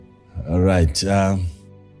All right.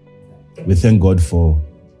 We thank God for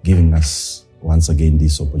giving us once again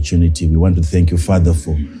this opportunity. We want to thank you, Father,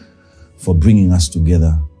 for bringing us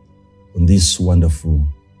together on this wonderful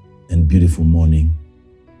and beautiful morning.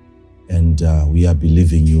 And we are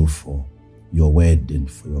believing you for your word and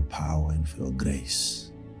for your power and for your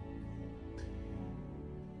grace.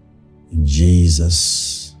 In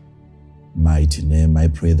Jesus' mighty name, I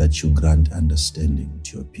pray that you grant understanding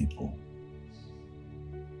to your people.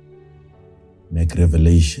 Make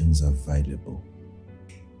revelations available.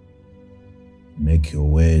 Make your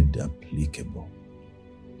word applicable.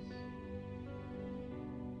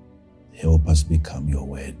 Help us become your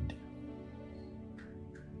word.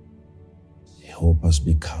 Help us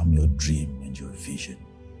become your dream and your vision.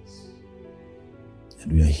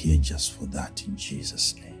 And we are here just for that in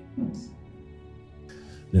Jesus' name.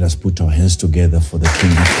 Let us put our hands together for the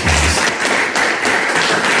King of Kings.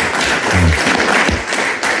 Thank you.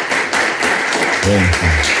 Thank you. Thank you.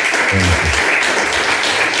 Thank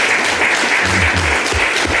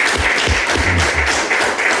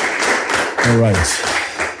you. All right.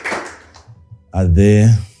 Are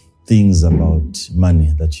there things about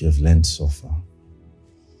money that you have learned so far?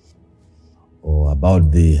 Or about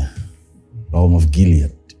the balm of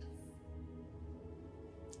Gilead?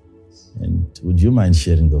 And would you mind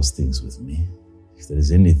sharing those things with me? If there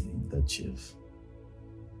is anything that you've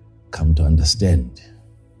come to understand.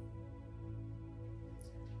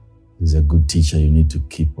 As a good teacher, you need to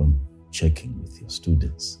keep on checking with your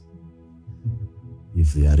students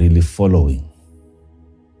if they are really following.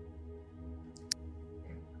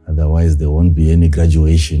 Otherwise, there won't be any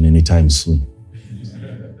graduation anytime soon.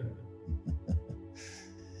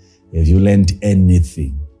 Have you learned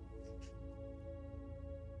anything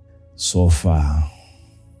so far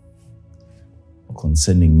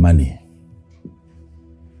concerning money?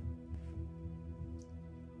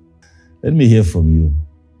 Let me hear from you.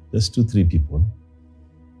 Just 2-3 people.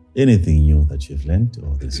 Anything new that you've learned,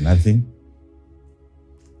 or there's nothing?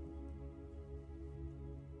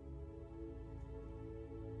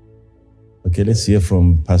 Okay, let's hear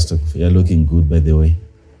from Pastor. You're looking good, by the way.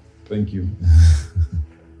 Thank you.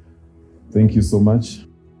 Thank you so much.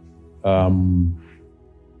 I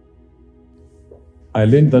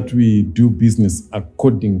learned that we do business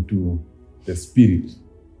according to the Spirit.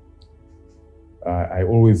 I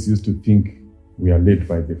always used to think we are led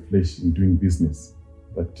by the flesh in doing business.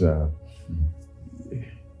 But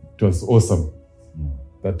it was awesome,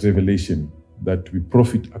 that revelation, that we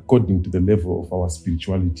profit according to the level of our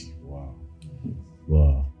spirituality. Wow.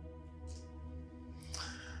 Wow.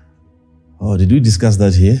 Oh, did we discuss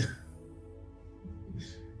that here?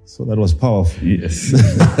 So that was powerful. Yes.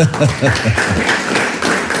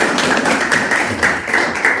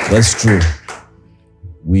 That's true.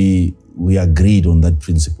 We agreed on that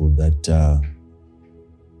principle that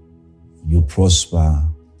you prosper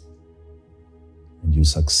and you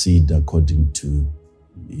succeed according to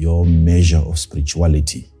your measure of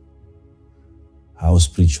spirituality. How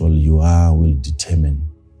spiritual you are will determine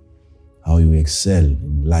how you excel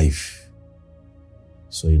in life.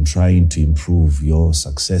 So in trying to improve your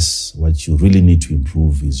success, what you really need to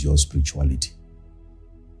improve is your spirituality.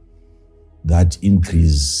 That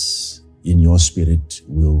increase in your spirit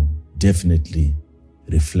will definitely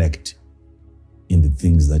reflect in the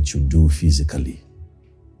things that you do physically.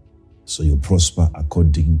 So you prosper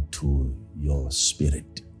according to your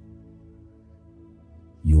spirit.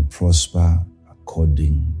 You prosper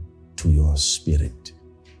according to your spirit.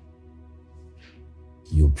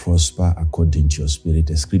 You prosper according to your spirit.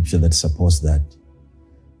 A scripture that supports that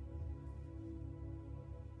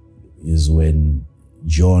is when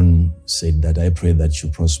John said that I pray that you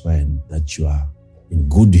prosper and that you are in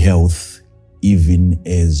good health, even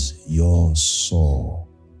as your soul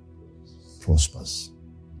prospers.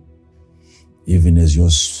 Even as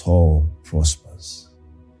your soul prospers.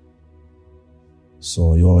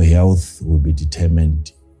 So your health will be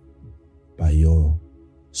determined by your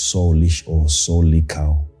soulish or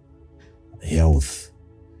soulical health.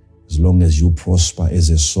 As long as you prosper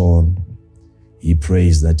as a soul, he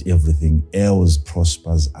prays that everything else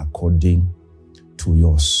prospers according to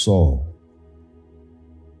your soul.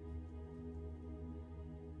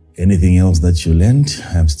 Anything else that you learned?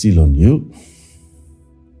 I'm still on you.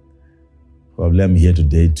 Probably I'm here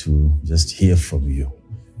today to just hear from you.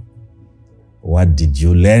 What did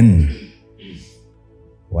you learn?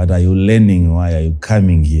 What are you learning? Why are you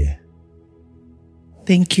coming here?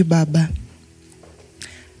 Thank you, Baba.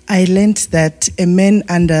 I learned that a man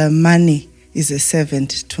under money is a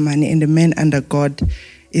servant to money, and a man under God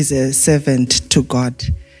is a servant to God.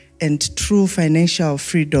 And true financial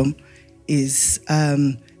freedom is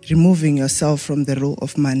removing yourself from the role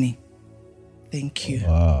of money. Thank you.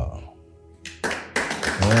 Wow.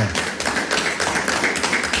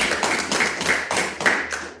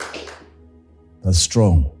 That's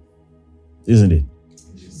strong, isn't it?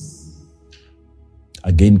 Yes.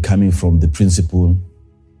 Again, coming from the principle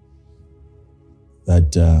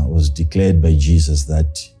that was declared by Jesus,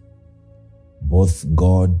 that both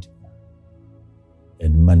God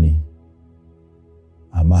and money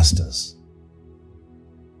are masters.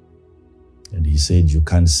 And he said you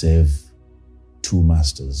can't serve two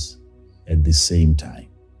masters at the same time.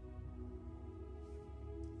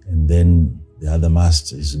 And then the other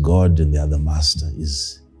master is God, and the other master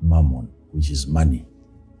is mammon, which is money.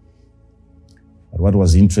 But what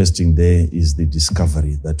was interesting there is the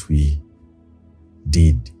discovery that we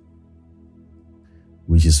did,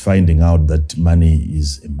 which is finding out that money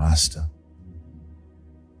is a master.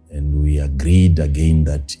 And we agreed again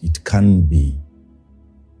that it can't be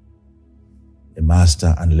a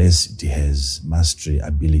master unless it has mastery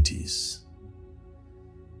abilities.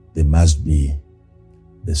 There must be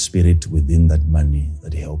the spirit within that money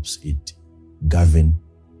that helps it govern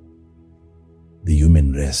the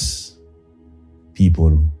human race.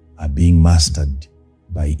 People are being mastered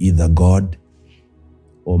by either God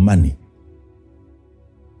or money.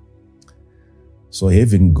 So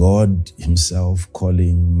having God himself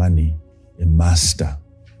calling money a master,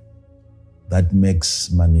 that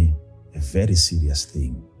makes money a very serious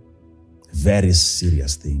thing. A very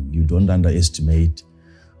serious thing. You don't underestimate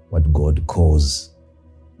what God calls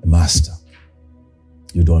a master.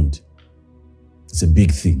 You don't. It's a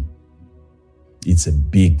big thing. It's a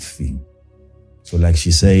big thing. So like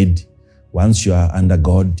she said, once you are under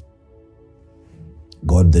God,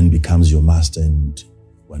 God then becomes your master. And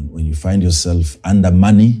when you find yourself under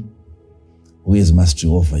money, who has mastery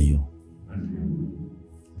over you?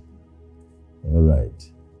 All right.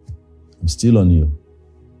 I'm still on you.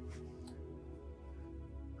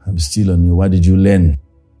 I'm still on you. What did you learn?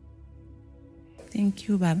 Thank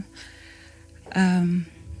you, Baba.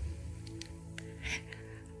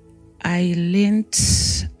 I learned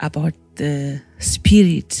about the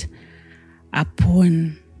spirit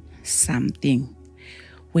upon something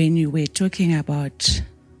when you were talking about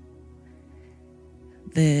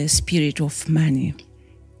the spirit of money.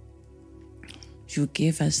 You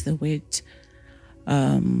gave us the word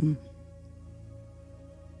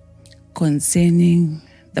concerning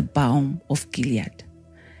the balm of Gilead.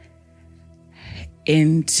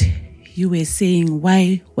 And you were saying,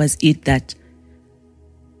 why was it that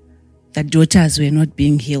the daughters were not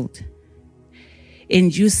being healed?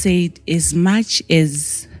 And you said, as much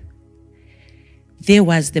as there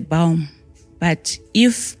was the balm, but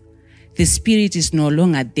if the spirit is no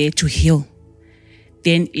longer there to heal,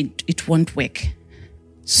 then it won't work.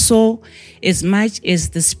 So as much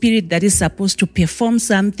as the spirit that is supposed to perform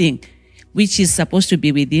something which is supposed to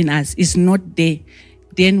be within us is not there,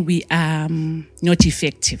 then we are not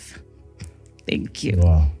effective. Thank you.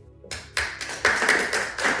 Wow.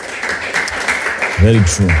 Very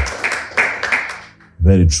true.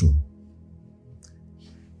 Very true.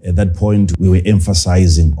 At that point, we were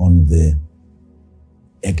emphasizing on the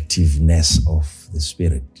activeness of the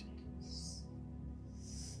Spirit,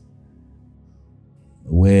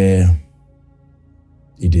 where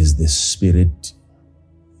it is the Spirit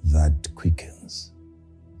that quickens.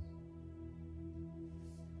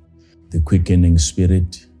 The quickening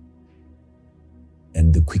Spirit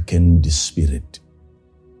and the quickened Spirit.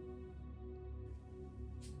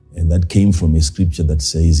 And that came from a scripture that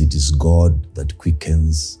says it is God that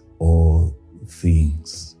quickens all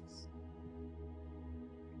things.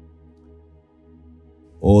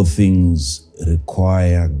 All things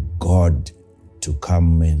require God to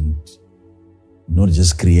come and not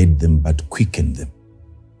just create them, but quicken them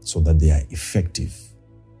so that they are effective.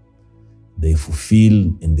 They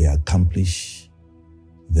fulfill and they accomplish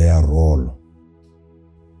their role.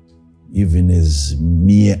 Even as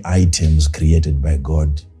mere items created by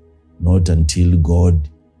God, not until God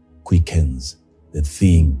quickens the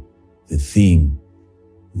thing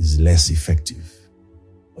is less effective,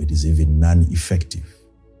 or it is even non-effective.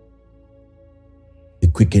 The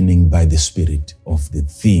quickening by the Spirit of the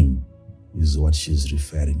thing is what she's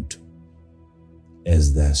referring to.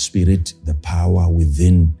 As the Spirit, the power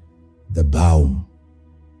within the balm.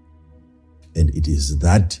 And it is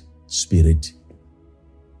that Spirit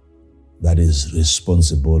that is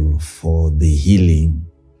responsible for the healing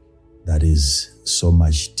that is so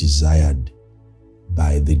much desired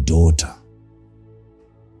by the daughter.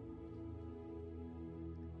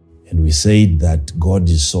 And we said that God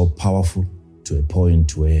is so powerful to a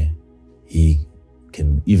point where he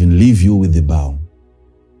can even leave you with the balm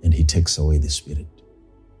and takes away the spirit.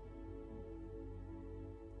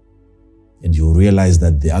 And you realize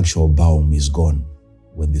that the actual baum is gone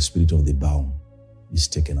when the spirit of the baum is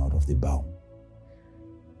taken out of the baum.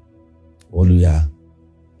 All we are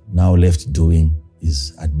now left doing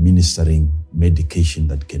is administering medication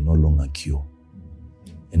that can no longer cure.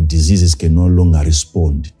 And diseases can no longer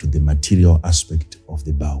respond to the material aspect of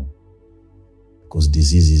the baum, because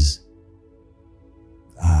diseases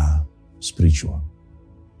are spiritual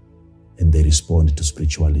and they respond to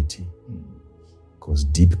spirituality, because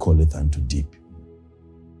deep calleth unto deep.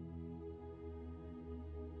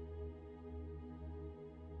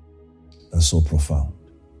 That's so profound.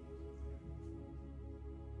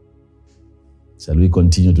 Shall we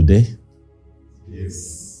continue today?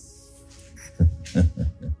 Yes.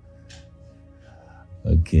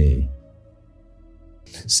 Okay.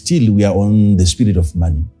 Still, we are on the spirit of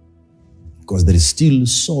money, because there is still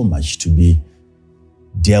so much to be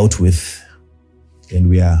dealt with, and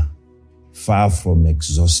we are far from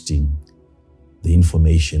exhausting the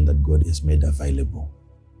information that God has made available.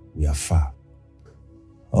 We are far.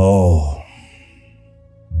 Oh,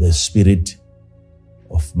 the spirit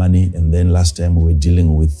of money. And then last time we were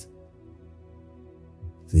dealing with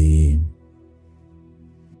the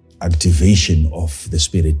activation of the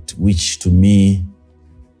spirit, which to me,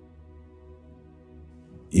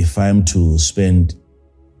 if I'm to spend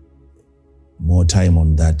more time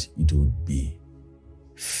on that, it would be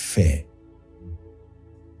fair.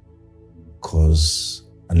 Because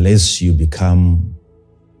unless you become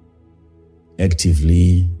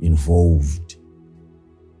actively involved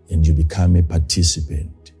and you become a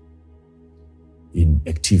participant in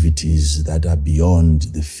activities that are beyond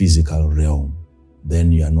the physical realm,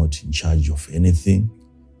 then you are not in charge of anything.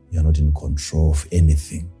 You are not in control of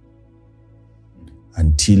anything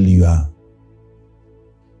until you are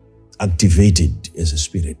activated as a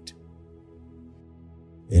spirit.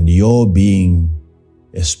 And your being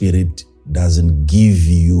a spirit doesn't give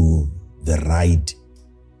you the right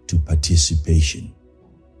to participation.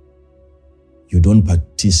 You don't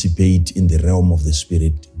participate in the realm of the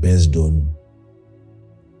spirit based on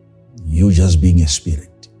you just being a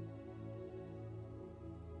spirit.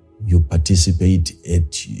 You participate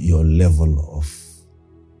at your level of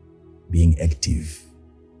being active.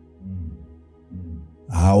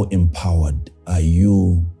 How empowered are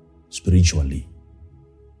you spiritually?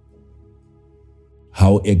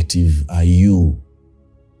 How active are you?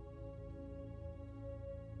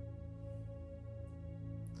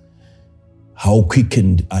 How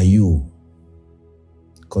quickened are you?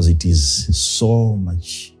 Because it is so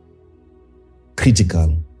much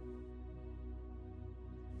critical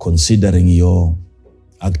considering your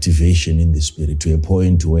activation in the spirit to a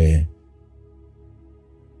point where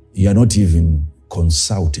you are not even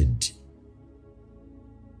consulted.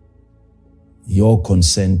 Your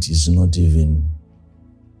consent is not even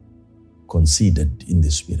considered in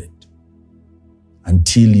the spirit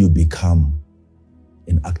until you become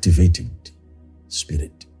an activated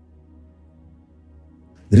spirit.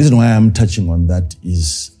 The reason why I'm touching on that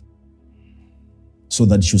is so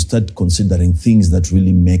that you start considering things that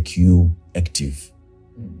really make you active,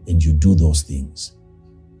 and you do those things.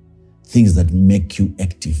 Things that make you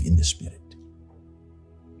active in the spirit.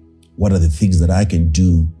 What are the things that I can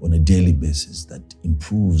do on a daily basis that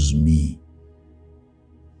improves me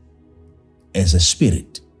as a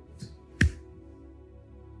spirit?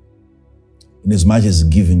 In as much as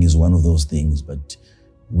giving is one of those things, but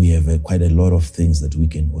we have quite a lot of things that we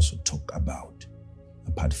can also talk about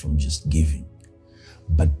apart from just giving.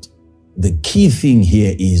 But the key thing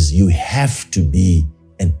here is you have to be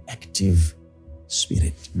an active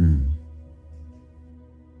spirit.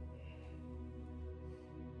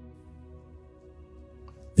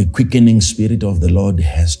 The quickening spirit of the Lord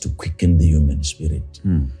has to quicken the human spirit.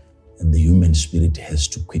 And the human spirit has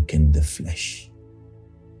to quicken the flesh.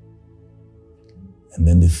 And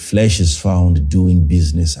then the flesh is found doing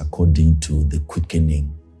business according to the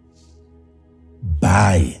quickening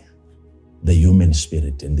by the human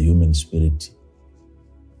spirit. And the human spirit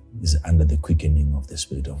is under the quickening of the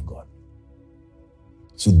Spirit of God.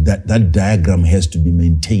 So that diagram has to be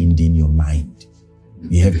maintained in your mind.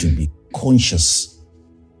 You have to be conscious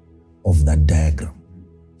of that diagram.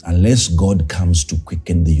 Unless God comes to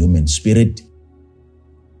quicken the human spirit,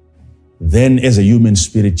 then as a human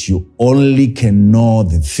spirit, you only can know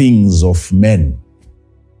the things of men.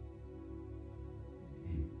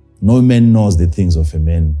 No man knows the things of a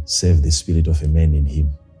man save the spirit of a man in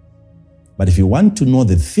him. But if you want to know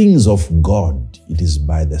the things of God, it is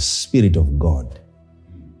by the Spirit of God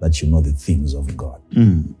that you know the things of God.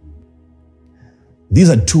 These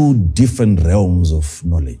are two different realms of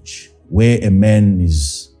knowledge, where a man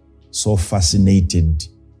is so fascinated,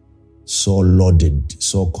 so lauded,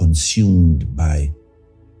 so consumed by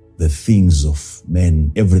the things of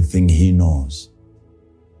men. Everything he knows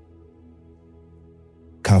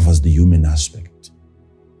covers the human aspect.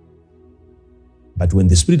 But when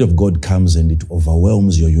the Spirit of God comes and it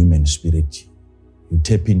overwhelms your human spirit, you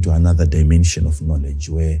tap into another dimension of knowledge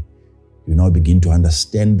where you now begin to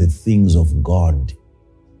understand the things of God,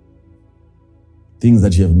 things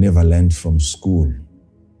that you have never learned from school.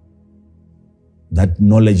 That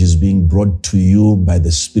knowledge is being brought to you by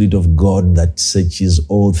the Spirit of God that searches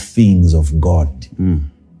all things of God.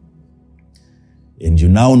 And you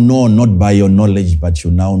now know not by your knowledge, but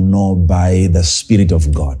you now know by the Spirit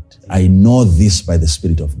of God. I know this by the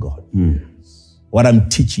Spirit of God. What I'm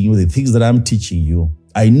teaching you, the things that I'm teaching you,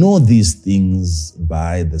 I know these things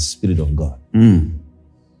by the Spirit of God.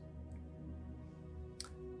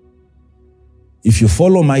 If you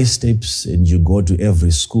follow my steps and you go to every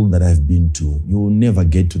school that I've been to, you will never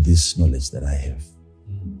get to this knowledge that I have.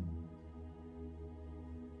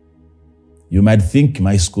 You might think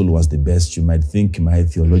my school was the best. You might think my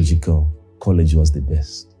theological college was the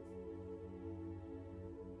best.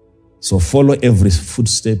 So follow every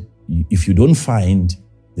footstep. If you don't find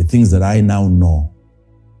the things that I now know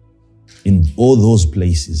in all those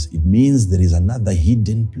places, it means there is another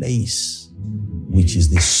hidden place, which is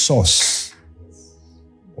the source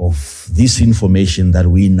of this information that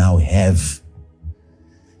we now have.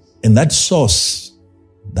 And that source,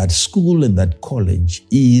 that school and that college,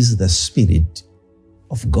 is the Spirit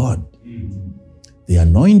of God. The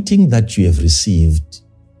anointing that you have received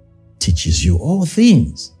teaches you all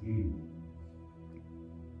things.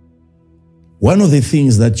 One of the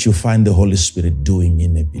things that you find the Holy Spirit doing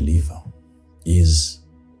in a believer is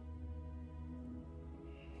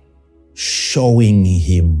showing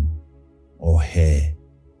him or her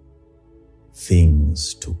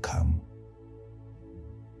things to come.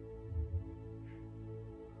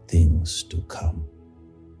 Things to come.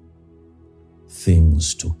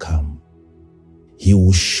 Things to come. He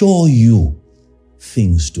will show you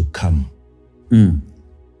things to come.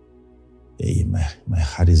 Hey, my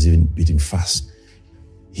heart is even beating fast.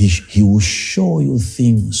 He will show you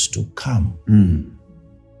things to come.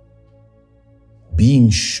 Being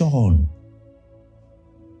shown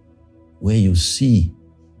where you see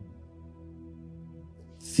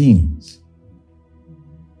things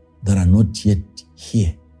that are not yet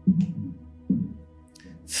here.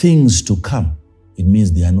 Things to come. It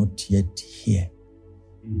means they are not yet here.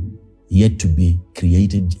 Yet to be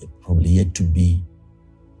created, probably yet to be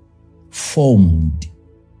formed.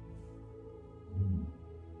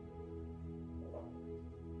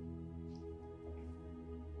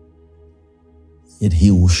 Yet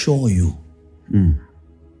he will show you. And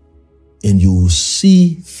you will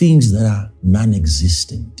see things that are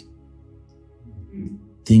non-existent.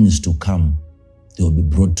 Things to come. They will be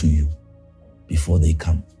brought to you before they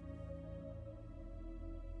come.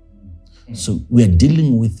 So we are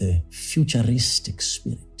dealing with a futuristic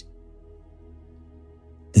spirit.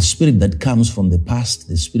 The spirit that comes from the past,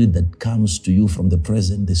 the spirit that comes to you from the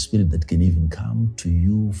present, the spirit that can even come to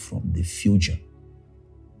you from the future.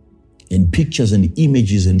 And pictures and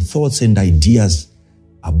images and thoughts and ideas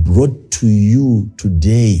are brought to you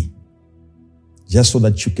today just so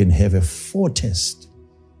that you can have a foretaste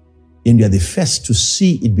and you are the first to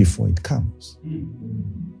see it before it comes.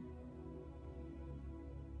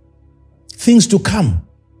 Things to come.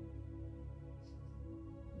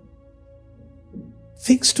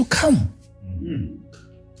 Things to come.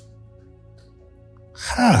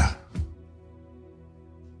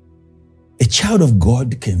 A child of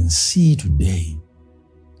God can see today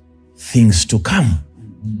things to come.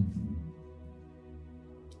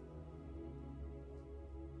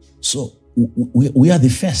 So we are the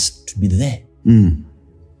first to be there.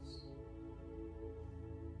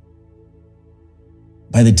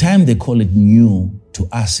 By the time they call it new, to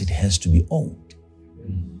us it has to be old.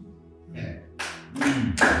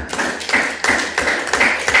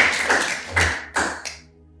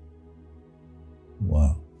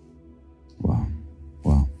 Wow. Wow.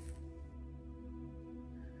 Wow.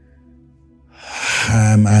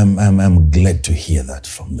 I'm glad to hear that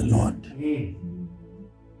from the Lord.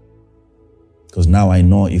 Because now I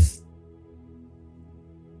know if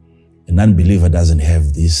an unbeliever doesn't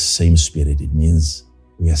have this same spirit, it means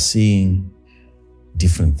we are seeing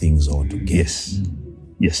different things altogether.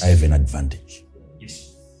 Yes. I have an advantage.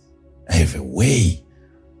 I have a way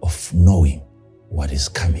of knowing what is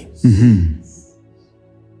coming.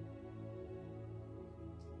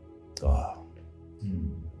 Oh.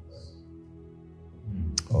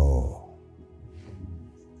 Oh.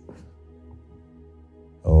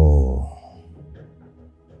 Oh.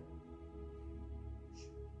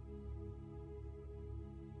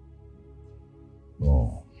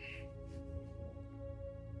 Oh.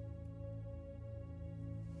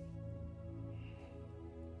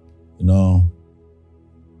 You know,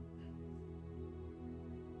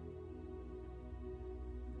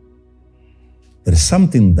 there is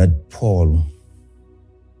something that Paul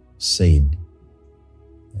said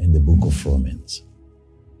in the book of Romans.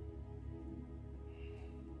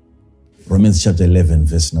 Romans chapter 11,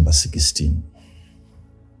 verse number 16.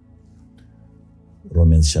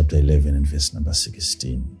 Romans chapter 11 and verse number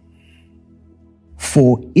 16.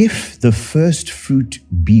 For if the first fruit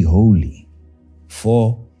be holy,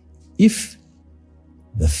 For if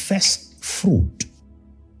the first fruit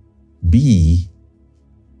be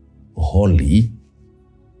holy,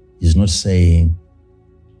 he's not saying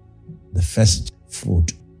the first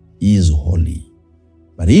fruit is holy.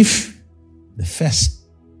 But if the first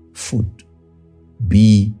fruit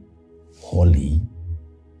be holy,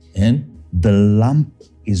 and the lump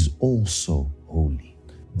is also holy.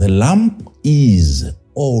 the lump is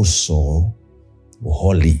also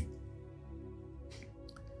holy.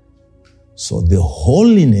 So the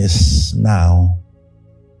holiness now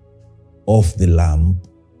of the lump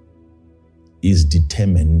is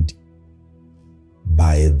determined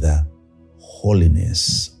by the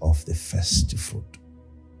holiness of the first fruit.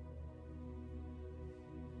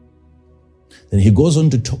 Then he goes on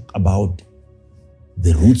to talk about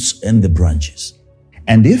the roots and the branches.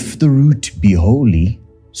 And if the root be holy,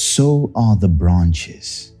 so are the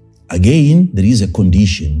branches. Again, there is a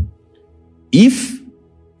condition. If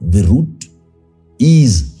the root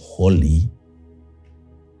is holy,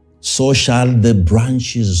 so shall the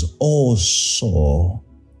branches also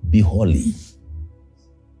be holy.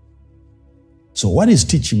 So what he's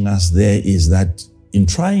teaching us there is that in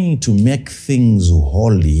trying to make things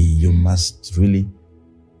holy, you must really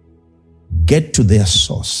get to their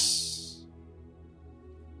source.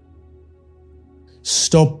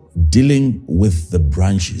 Stop dealing with the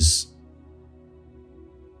branches.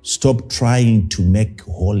 Stop trying to make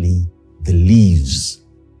holy the leaves.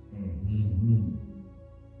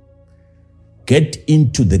 Get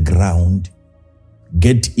into the ground.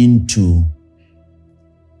 Get into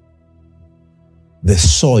the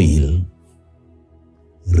soil,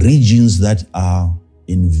 regions that are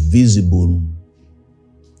invisible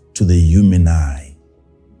to the human eye.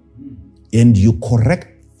 And you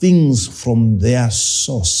correct things from their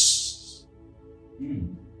source.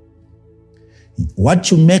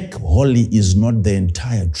 What you make holy is not the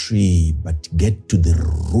entire tree, but get to the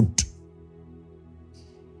root.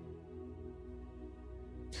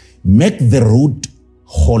 Make the root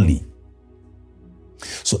holy.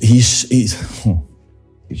 So he's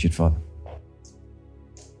Richard, Father.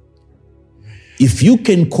 if you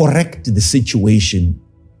can correct the situation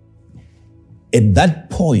at that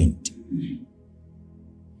point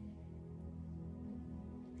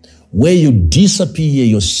where you disappear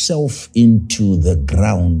yourself into the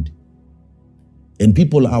ground and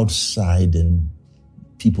people outside and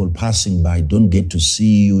people passing by don't get to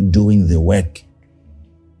see you doing the work,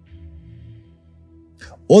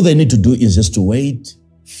 all they need to do is just to wait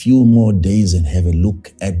a few more days and have a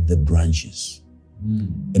look at the branches.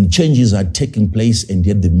 And changes are taking place, and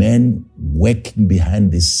yet the man working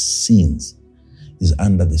behind the scenes is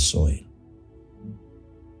under the soil.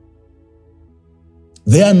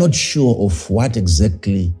 They are not sure of what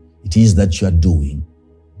exactly it is that you are doing,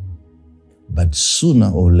 but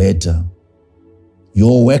sooner or later,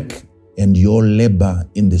 your work and your labor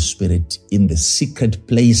in the spirit, in the secret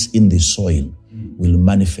place in the soil, will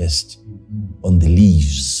manifest on the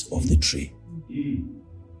leaves of the tree.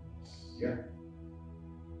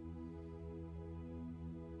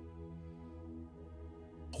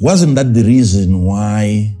 Wasn't that the reason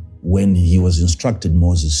why when he was instructed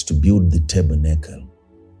Moses to build the tabernacle,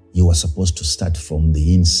 he was supposed to start from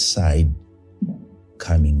the inside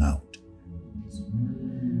coming out?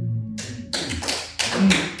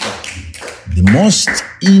 The most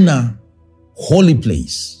inner holy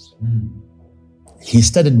place. He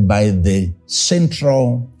started by the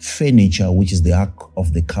central furniture, which is the Ark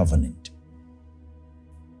of the Covenant.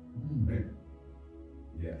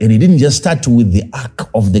 And he didn't just start with the Ark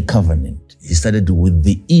of the Covenant. He started with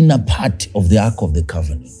the inner part of the Ark of the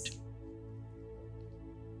Covenant.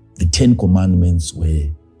 The 10 Commandments were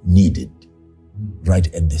needed right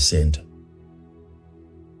at the center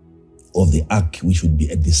of the Ark, which would be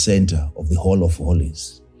at the center of the Hall of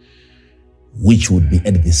Holies, which would be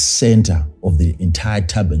at the center of the entire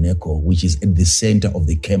tabernacle, which is at the center of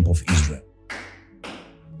the camp of Israel.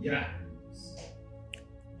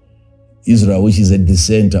 Israel, which is at the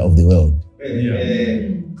center of the world.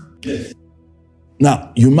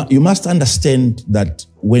 Now, you must understand that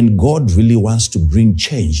when God really wants to bring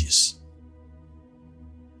changes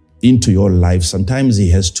into your life, sometimes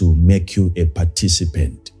He has to make you a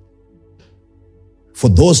participant. For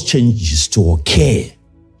those changes to occur,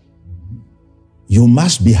 you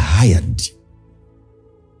must be hired.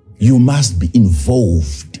 You must be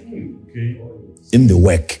involved in the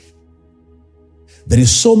work. There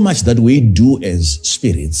is so much that we do as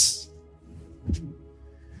spirits,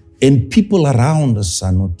 and people around us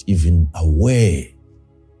are not even aware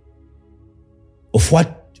of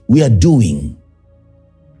what we are doing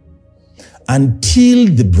until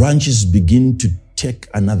the branches begin to take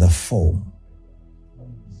another form.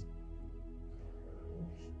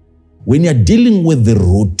 When you're dealing with the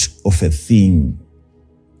root of a thing,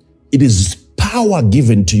 it is power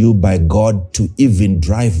given to you by God to even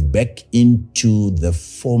drive back into the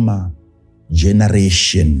former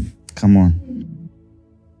generation. Come on.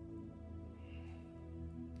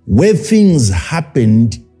 Where things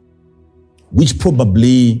happened which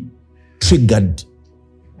probably triggered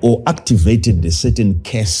or activated a certain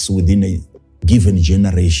curse within a given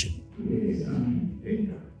generation.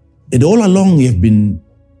 And all along you have been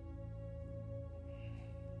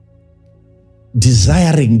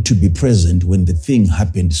desiring to be present when the thing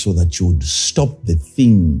happened so that you would stop the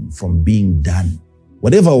thing from being done.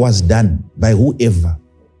 Whatever was done by whoever,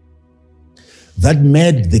 that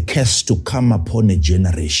made the curse to come upon a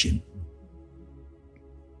generation.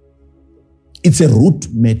 It's a root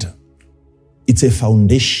matter. It's a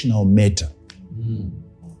foundational matter.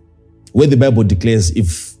 Where the Bible declares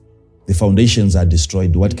if the foundations are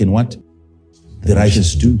destroyed, what can the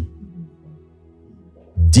righteous do?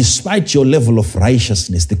 Despite your level of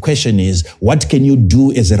righteousness, the question is, what can you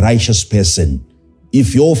do as a righteous person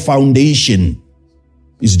if your foundation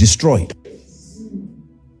is destroyed?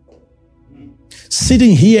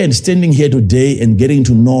 Sitting here and standing here today and getting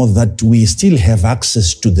to know that we still have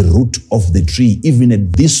access to the root of the tree, even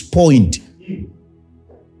at this point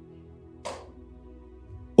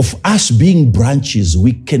of us being branches,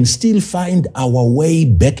 we can still find our way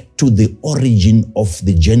back to the origin of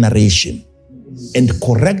the generation and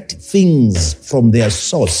correct things from their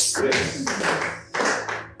source.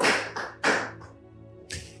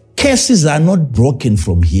 Curses are not broken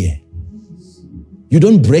from here. You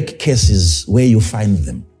don't break curses where you find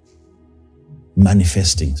them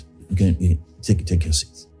manifesting. You can take your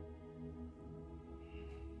seats.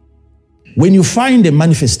 When you find a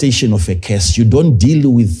manifestation of a curse, you don't deal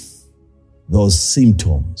with those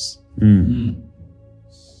symptoms.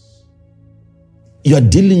 You are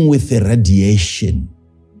dealing with a radiation.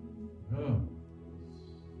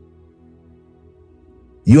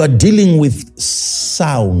 You are dealing with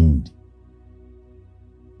sound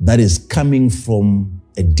that is coming from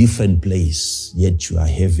a different place, yet you are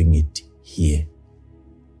having it here.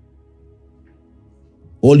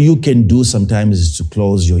 All you can do sometimes is to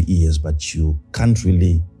close your ears, but you can't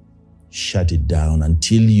really shut it down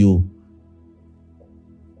until you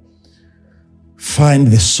find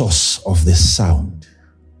the source of the sound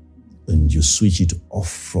and you switch it off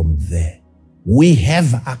from there. We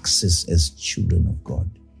have access as children of God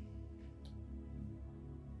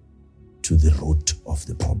to the root of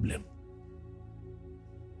the problem.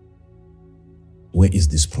 Where is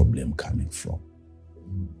this problem coming from?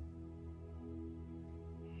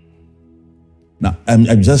 Now,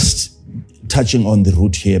 I'm just touching on the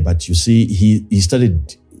root here, but you see, he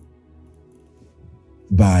started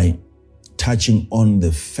by touching on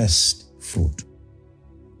the first fruit.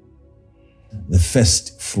 The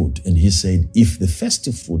first fruit. And he said, if the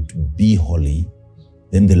first fruit be holy,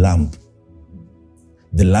 then the lamp.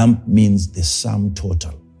 The lamp means the sum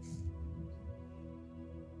total.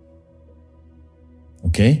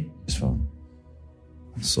 Okay? So,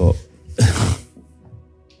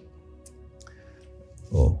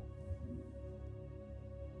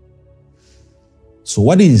 So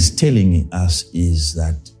what he is telling us is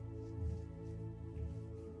that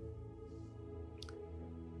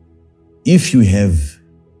if you have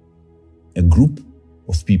a group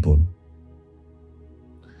of people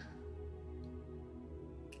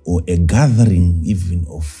or a gathering even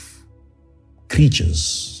of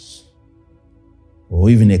creatures or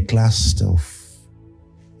even a cluster of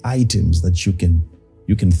items that you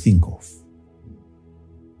can think of,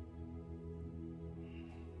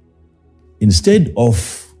 instead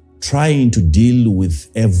of trying to deal with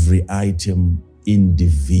every item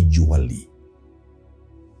individually,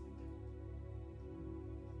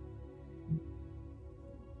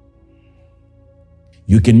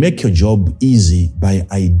 You can make your job easy by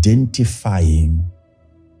identifying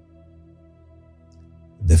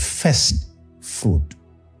the first fruit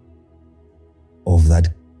of that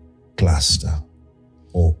cluster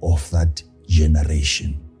or of that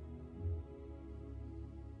generation.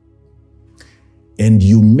 And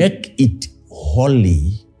you make it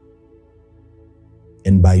holy,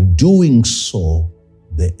 and by doing so,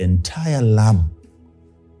 the entire lamp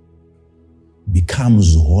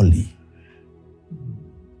becomes holy.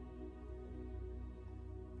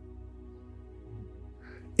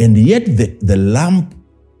 And yet the lamp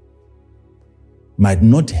might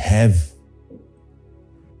not have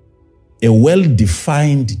a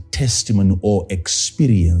well-defined testimony or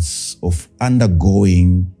experience of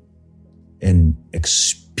undergoing an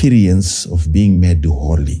experience of being made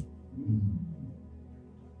holy.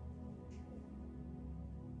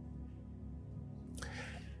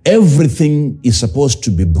 Everything is supposed to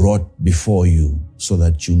be brought before you so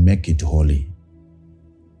that you make it holy.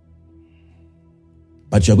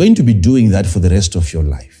 But you're going to be doing that for the rest of your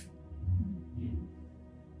life.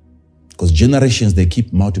 Because generations, they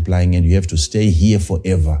keep multiplying, and you have to stay here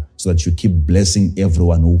forever so that you keep blessing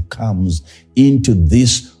everyone who comes into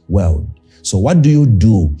this world. So what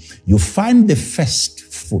do? You find the first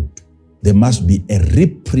fruit. There must be a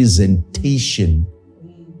representation.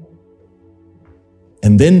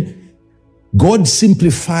 And then God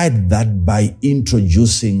simplified that by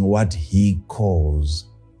introducing what he calls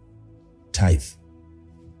tithe.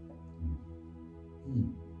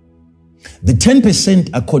 The 10%,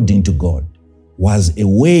 according to God, was a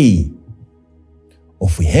way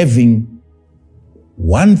of having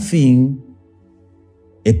one thing,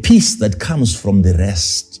 a piece that comes from the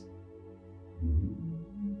rest,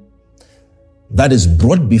 that is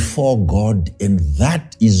brought before God, and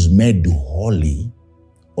that is made holy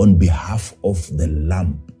on behalf of the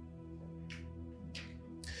lamp.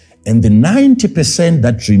 And the 90%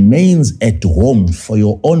 that remains at home for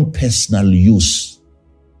your own personal use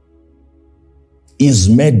is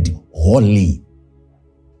made holy.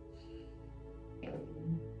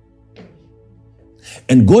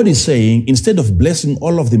 And God is saying, instead of blessing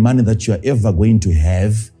all of the money that you are ever going to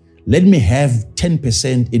have, let me have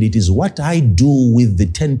 10%, and it is what I do with the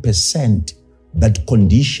 10% that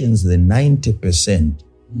conditions the 90%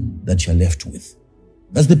 that you're left with.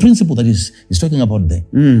 That's the principle that he's talking about there.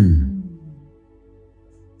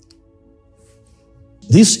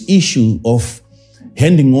 This issue of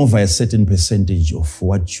handing over a certain percentage of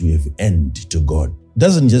what you have earned to God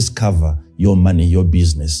doesn't just cover your money, your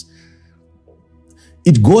business.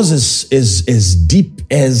 It goes as deep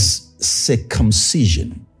as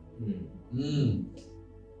circumcision.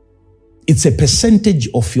 It's a percentage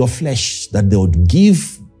of your flesh that they would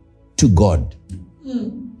give to God.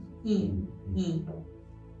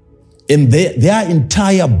 And their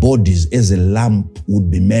entire bodies as a lamp would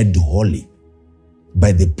be made holy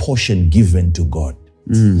by the portion given to God.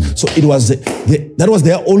 So it was that was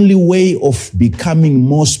their only way of becoming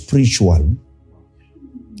more spiritual.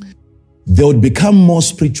 They would become more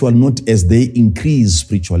spiritual not as they increase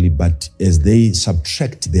spiritually, but as they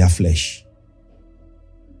subtract their flesh.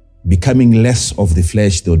 Becoming less of the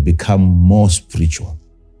flesh, they would become more spiritual.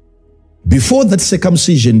 Before that,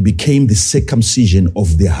 circumcision became the circumcision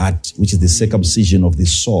of the heart, which is the circumcision of the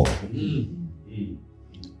soul.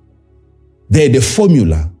 They had a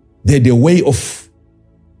formula. They had a way of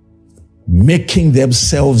making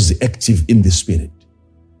themselves active in the spirit.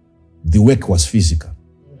 The work was physical.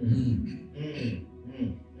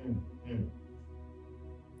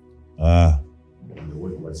 The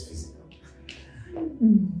work was physical.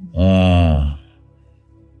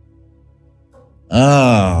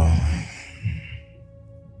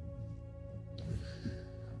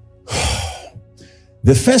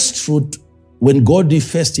 The first fruit, when God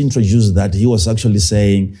first introduced that, he was actually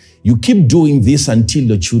saying, you keep doing this until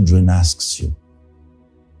your children asks you.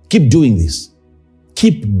 Keep doing this.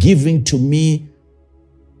 Keep giving to me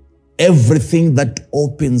everything that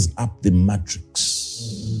opens up the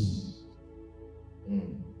matrix.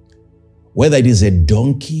 Whether it is a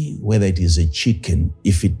donkey, whether it is a chicken,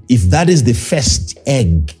 if that is the first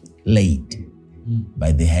egg laid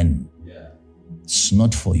by the hen, it's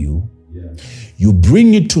not for you. You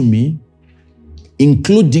bring it to me,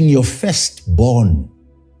 including your firstborn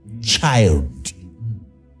child.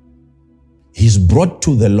 He's brought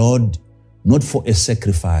to the Lord not for a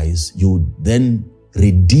sacrifice. You then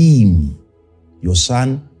redeem your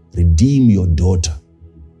son, redeem your daughter.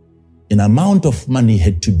 An amount of money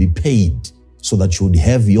had to be paid so that you would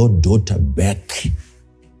have your daughter back.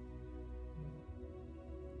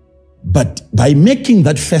 But by making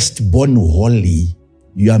that firstborn holy,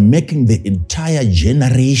 you are making the entire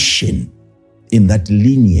generation in that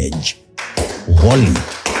lineage holy.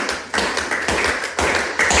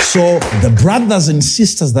 So the brothers and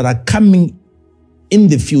sisters that are coming in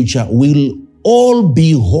the future will all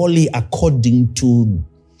be holy according to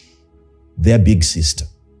their big sister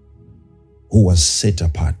who was set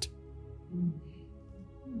apart.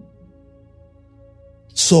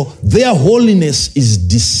 So their holiness is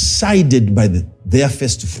decided by their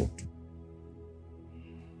first fruit.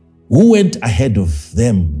 Who went ahead of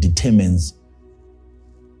them determines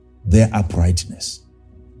their uprightness.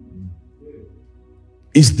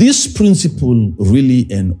 Is this principle really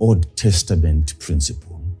an Old Testament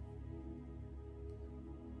principle?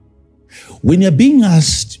 When you're being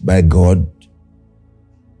asked by God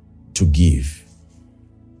to give,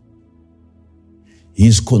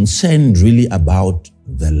 He's concerned really about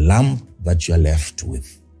the lump that you're left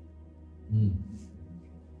with.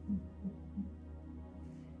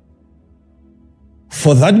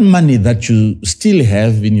 For that money that you still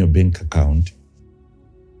have in your bank account,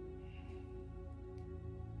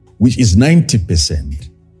 which is 90%,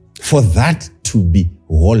 for that to be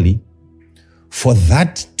holy, for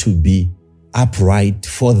that to be upright,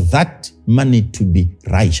 for that money to be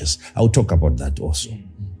righteous. I'll talk about that also.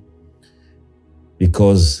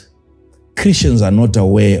 Because Christians are not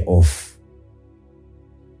aware of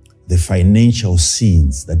the financial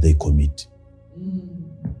sins that they commit.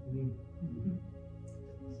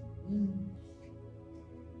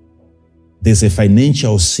 There's a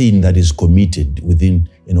financial sin that is committed within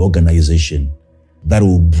an organization that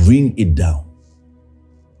will bring it down.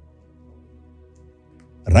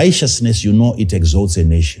 Righteousness, you know, it exalts a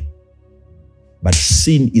nation. But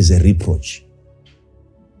sin is a reproach.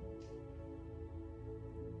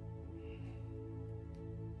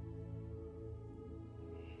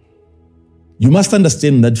 You must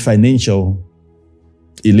understand that financial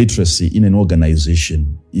illiteracy in an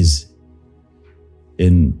organization is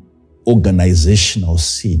an organizational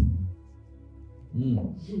sin.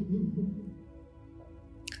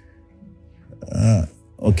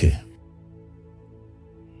 Okay.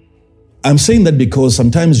 I'm saying that because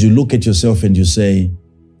sometimes you look at yourself and you say,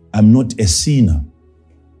 I'm not a sinner.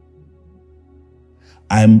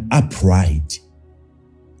 I'm upright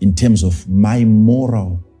in terms of my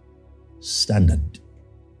moral standard.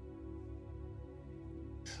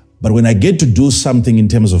 But when I get to do something in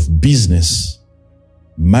terms of business,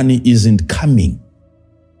 money isn't coming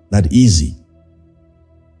that easy.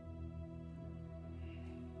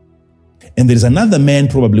 And there is another man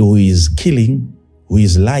probably who is killing, who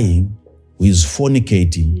is lying, who is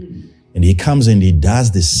fornicating, and he comes and he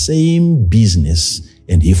does the same business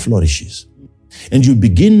and he flourishes. And you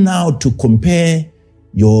begin now to compare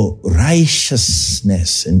your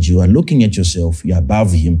righteousness, and you are looking at yourself, you're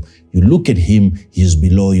above him. You look at him, he is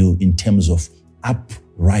below you in terms of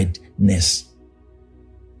uprightness.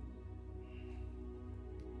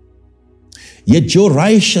 Yet your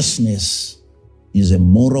righteousness is a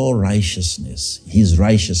moral righteousness. His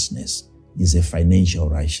righteousness is a financial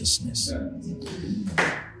righteousness.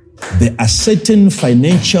 There are certain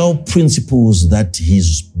financial principles that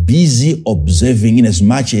he's busy observing in as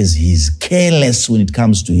much as he's careless when it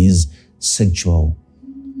comes to his sexual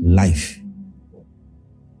life.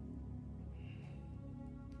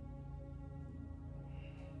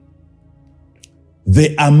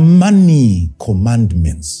 There are money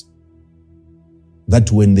commandments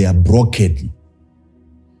that when they are broken,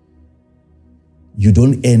 you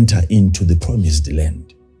don't enter into the promised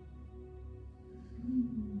land.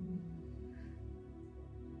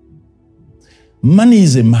 Money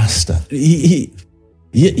is a master. Hear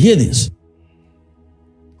this.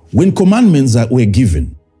 When commandments were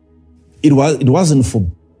given, it wasn't for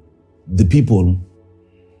the people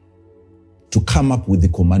to come up with the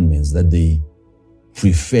commandments that they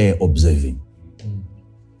prefer observing.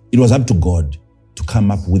 It was up to God to come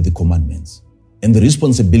up with the commandments. And the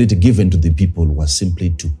responsibility given to the people was simply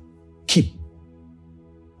to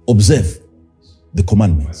observe the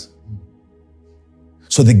commandments.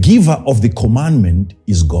 So the giver of the commandment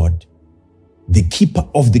is God. The keeper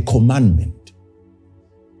of the commandment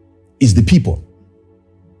is the people.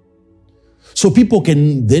 So people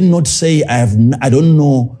can then not say, I don't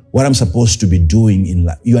know what I'm supposed to be doing in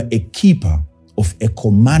life. You are a keeper of a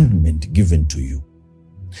commandment given to you.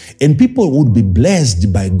 And people would be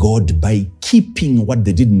blessed by God by keeping what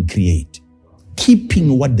they didn't create,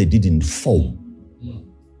 keeping what they didn't form,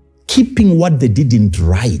 keeping what they didn't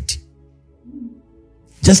write.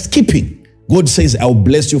 Just keeping. God says, I'll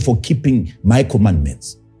bless you for keeping my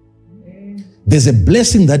commandments. There's a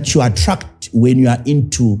blessing that you attract when you are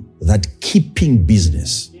into that keeping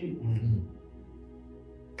business.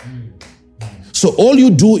 So all you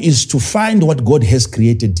do is to find what God has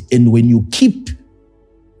created, and when you keep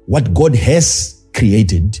what God has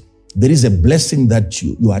created, there is a blessing that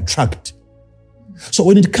you attract. So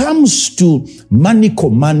when it comes to money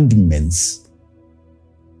commandments,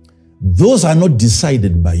 those are not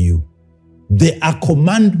decided by you. There are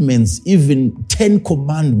commandments, even 10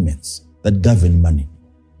 commandments that govern money.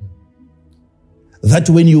 That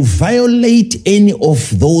when you violate any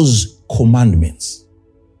of those commandments,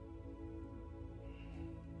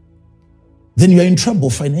 then you are in trouble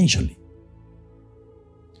financially.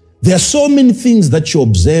 There are so many things that you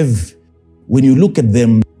observe. When you look at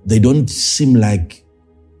them, they don't seem like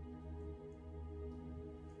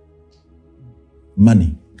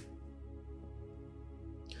money.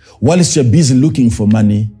 Whilst you're busy looking for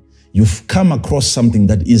money, you've come across something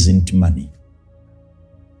that isn't money.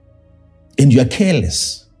 And you're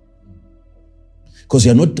careless because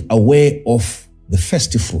you're not aware of the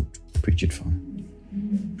first fruit. Preach it, Father.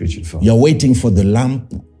 Preach it, Father. You're waiting for the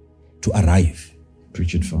lamp to arrive.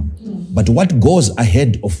 Preach it, Father. But what goes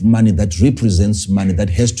ahead of money that represents money that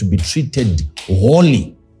has to be treated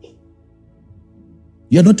wholly,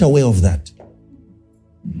 you're not aware of that.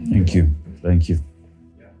 Thank you. Thank you.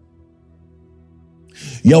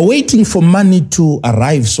 You're waiting for money to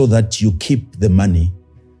arrive so that you keep the money.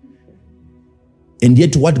 And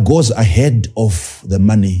yet what goes ahead of the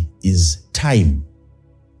money is time,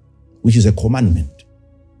 which is a commandment.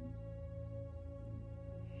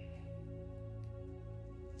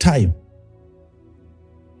 Time.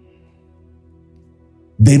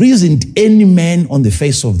 There isn't any man on the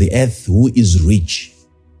face of the earth who is rich,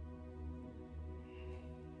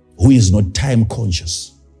 who is not time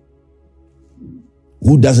conscious,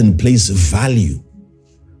 who doesn't place value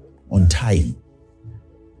on time.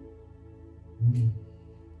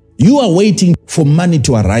 You are waiting for money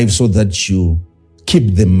to arrive so that you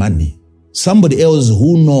keep the money. Somebody else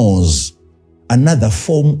who knows another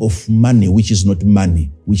form of money, which is not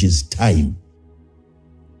money, which is time,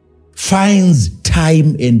 finds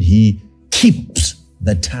time and he keeps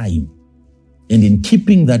the time. And in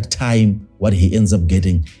keeping that time, what he ends up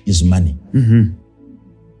getting is money. Mm-hmm.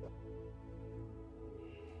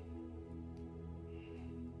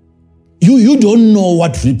 You don't know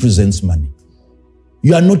what represents money.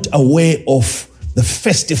 You are not aware of the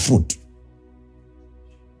first fruit.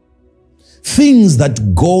 Things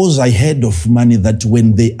that goes ahead of money, that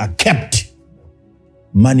when they are kept,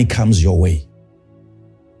 money comes your way.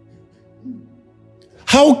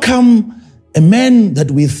 How come a man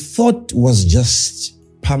that we thought was just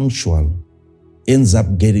punctual ends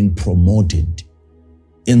up getting promoted,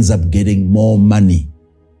 ends up getting more money,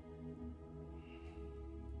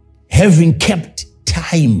 having kept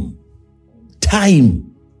time?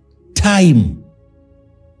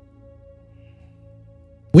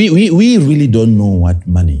 We really don't know what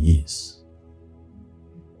money is.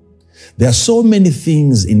 There are so many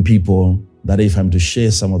things in people that if I'm to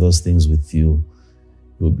share some of those things with you,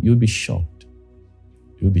 you'll be shocked.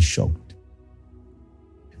 You'll be shocked.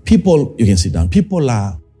 People, you can sit down. People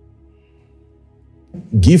are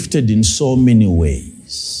gifted in so many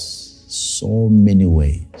ways. So many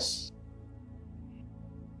ways.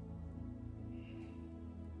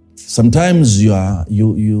 Sometimes you are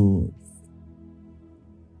new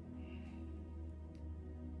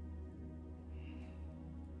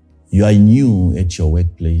at your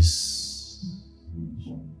workplace,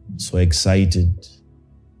 so excited,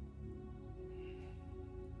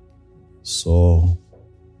 so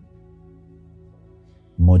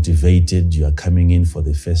motivated. You are coming in for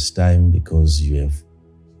the first time because you have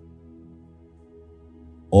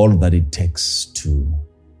all that it takes to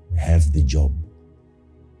have the job.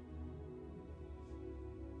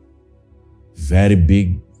 Very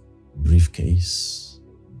big briefcase,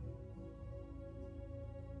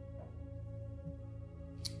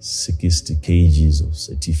 60 kgs of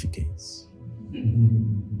certificates.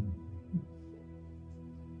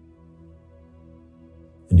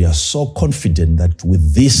 And you are so confident that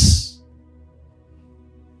with this,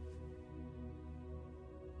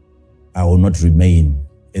 I will not remain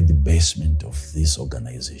at the basement of this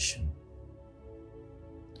organization.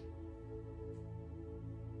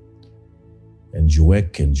 And you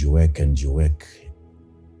work and you work and you work.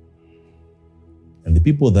 And the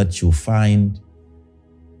people that you find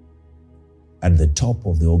at the top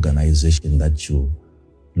of the organization, that you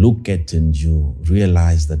look at and you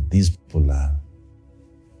realize that these people are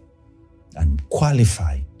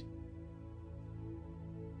unqualified.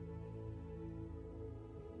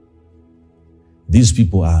 These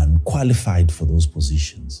people are unqualified for those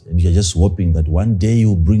positions. And you're just hoping that one day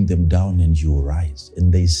you'll bring them down and you'll rise.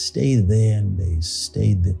 And they stay there and they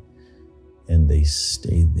stay there. and they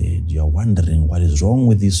stay there. You are wondering what is wrong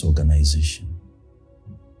with this organization.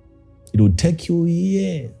 It will take you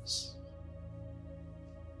years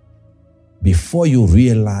before you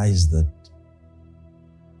realize that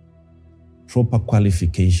proper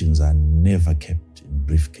qualifications are never kept in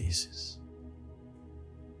briefcases.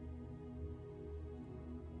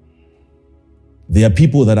 There are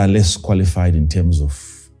people that are less qualified in terms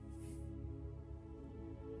of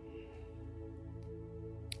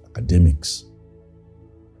academics.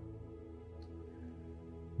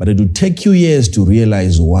 But it will take you years to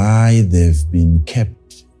realize why they've been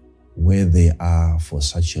kept where they are for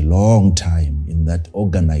such a long time in that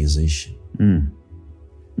organization.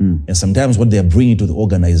 And sometimes what they are bringing to the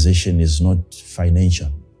organization is not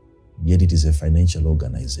financial, yet it is a financial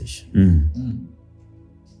organization.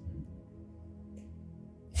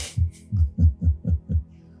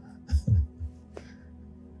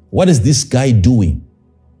 What is this guy doing?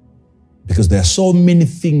 Because there are so many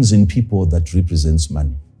things in people that represents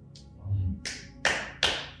money.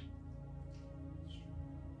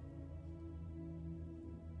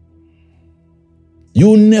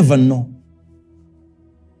 You never know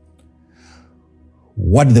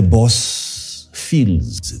what the boss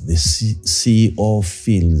feels, the CEO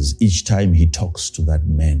feels each time he talks to that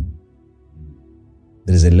man.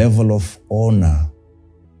 There is a level of honor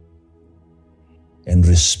and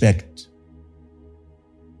respect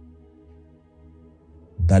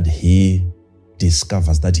that he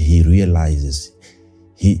discovers, that he realizes.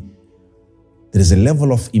 There is a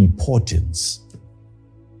level of importance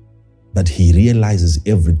that he realizes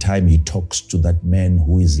every time he talks to that man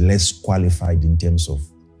who is less qualified in terms of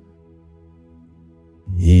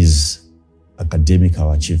his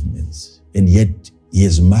academical achievements. And yet he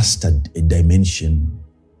has mastered a dimension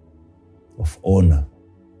of honor.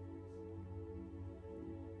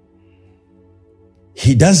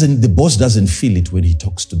 The boss doesn't feel it when he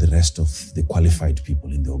talks to the rest of the qualified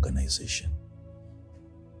people in the organization.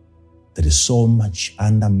 There is so much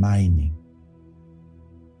undermining,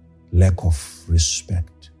 lack of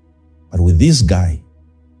respect. But with this guy,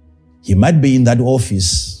 he might be in that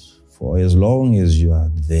office for as long as you are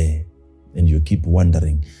there, and you keep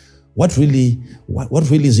wondering, what really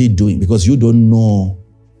is he doing? Because you don't know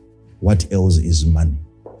what else is money.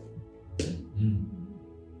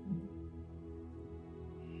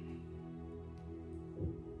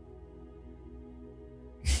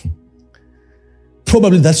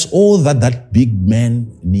 Probably that's all that big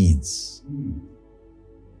man needs.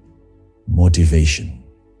 Motivation.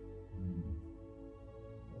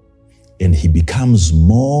 And he becomes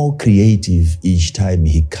more creative each time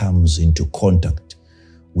he comes into contact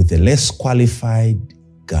with a less qualified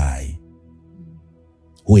guy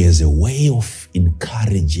who has a way of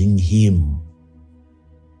encouraging him.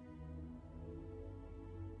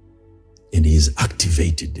 And he is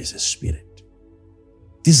activated as a spirit.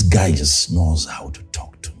 This guy just knows how to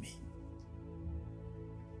talk to me.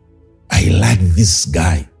 I like this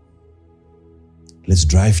guy. Let's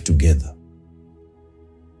drive together.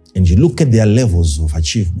 And you look at their levels of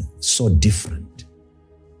achievement, so different.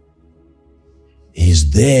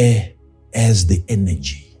 He's there as the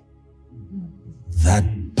energy that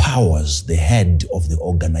powers the head of the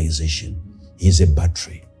organization. He's a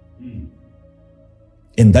battery.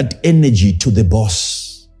 And that energy to the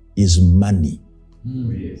boss is money.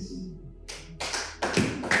 Yes.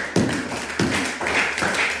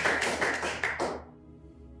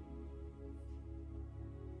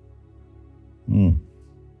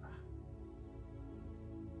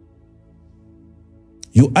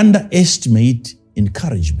 You underestimate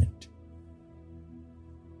encouragement.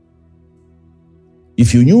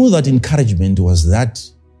 If you knew that encouragement was that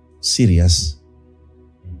serious,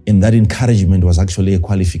 and that encouragement was actually a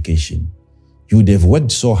qualification, you would have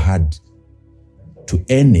worked so hard to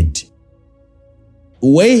earn it.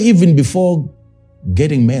 Way even before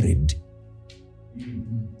getting married.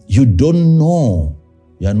 You don't know,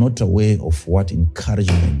 you are not aware of what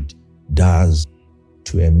encouragement does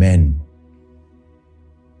to a man.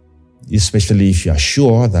 Especially if you are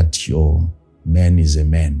sure that your man is a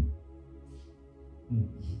man.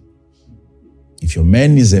 If your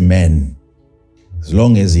man is a man, as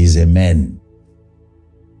long as he is a man,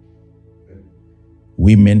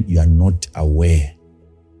 women, you are not aware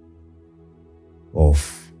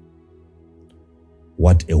of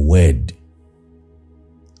what a word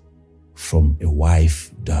from a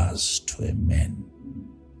wife does to a man.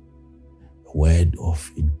 A word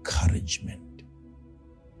of encouragement.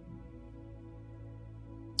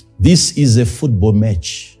 This is a football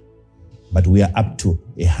match, but we are up to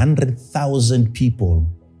 100,000 people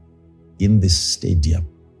in this stadium.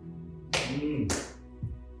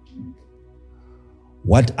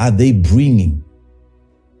 What are they bringing?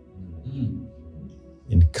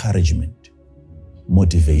 Encouragement,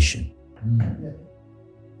 motivation.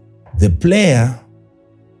 The player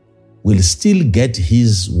will still get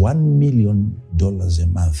his $1 million a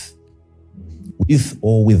month, with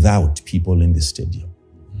or without people in the stadium.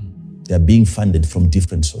 They are being funded from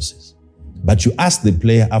different sources. But you ask the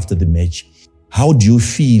player after the match, how do you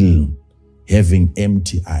feel having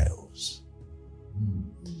empty aisles?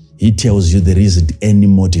 He tells you there isn't any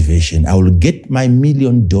motivation. I will get my $1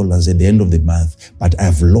 million at the end of the month, but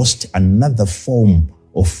I've lost another form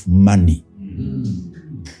of money.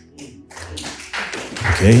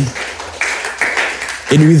 Okay?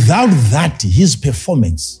 And without that, his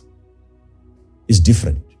performance is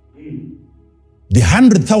different. The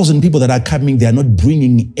 100,000 people that are coming, they are not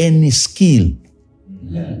bringing any skill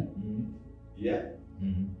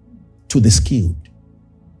to the skilled.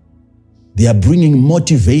 They are bringing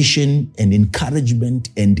motivation and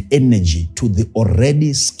encouragement and energy to the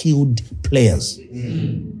already skilled players.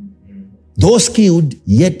 Those skilled,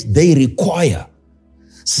 yet they require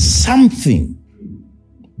something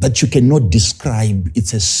that you cannot describe.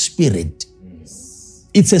 It's a spirit.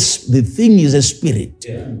 The thing is a spirit.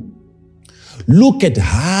 Look at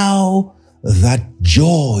how that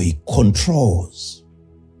joy controls.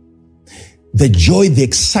 The joy, the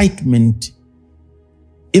excitement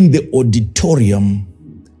in the auditorium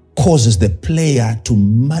causes the player to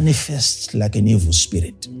manifest like an evil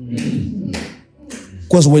spirit.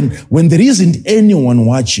 Because when there isn't anyone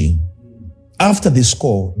watching, after the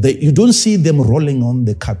score, you don't see them rolling on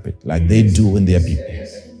the carpet like they do when they are people.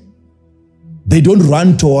 They don't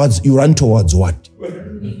run towards, you run towards what?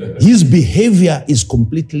 His behavior is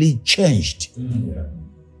completely changed.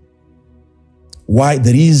 Why?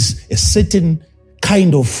 There is a certain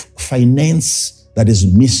kind of finance that is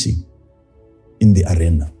missing in the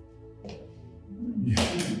arena.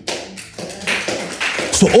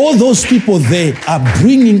 So all those people there are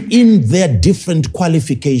bringing in their different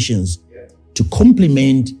qualifications to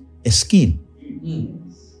complement a skill.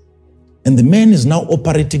 And the man is now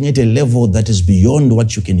operating at a level that is beyond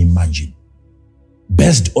what you can imagine,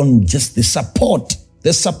 based on just the support.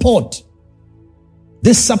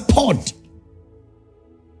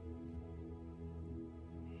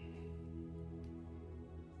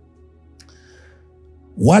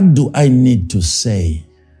 What do I need to say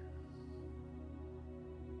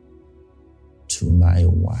to my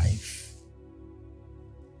wife?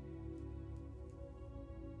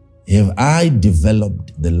 Have I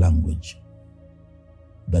developed the language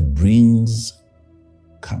that brings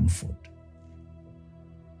comfort?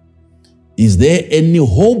 Is there any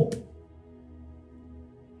hope?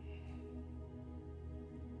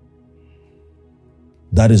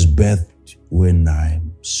 That is birthed when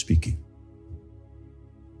I'm speaking.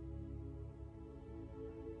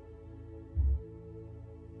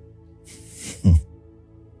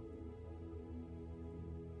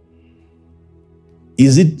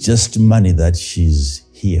 Is it just money that she's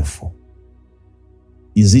here for?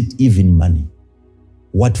 Is it even money?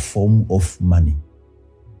 What form of money?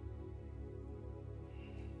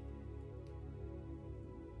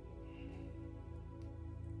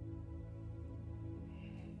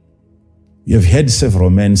 You have heard several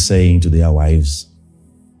men saying to their wives,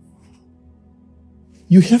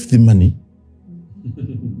 you have the money.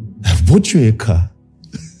 I've bought you a car.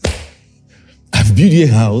 I've built you a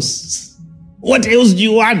house. What else do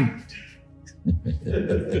you want?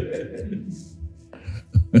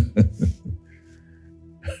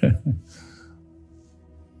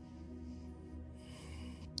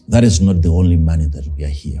 That is not the only money that we are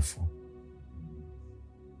here for.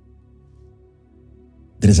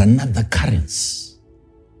 There is another currency.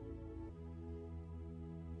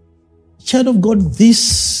 Child of God,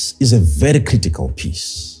 this is a very critical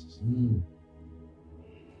piece.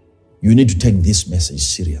 You need to take this message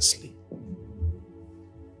seriously.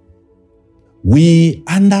 We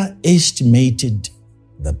underestimated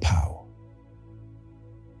the power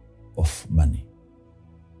of money.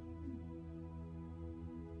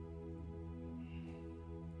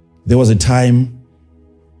 There was a time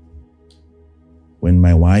when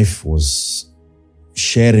my wife was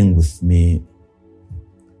sharing with me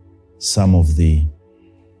some of the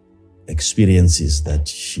experiences that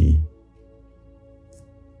she's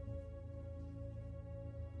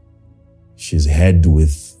had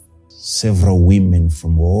with several women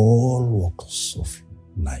from all walks of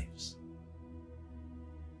lives.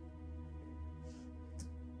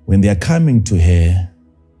 When they are coming to her,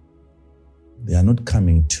 they are not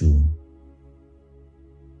coming to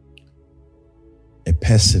a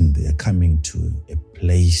person, they are coming to a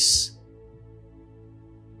place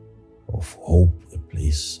of hope, a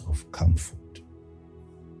place of comfort.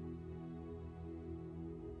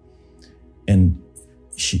 And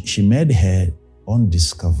she made her own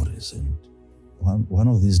discoveries, and one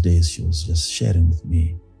of these days she was just sharing with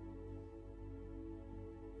me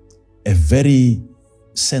a very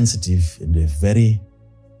sensitive and a very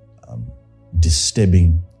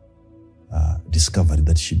disturbing discovery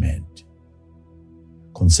that she made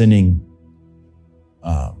concerning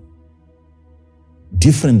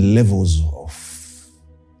different levels of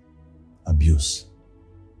abuse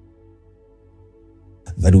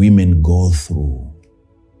that women go through,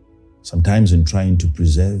 sometimes in trying to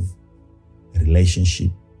preserve a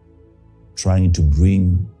relationship, trying to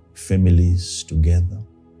bring families together,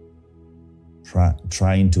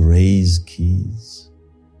 trying to raise kids,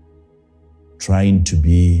 trying to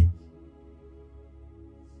be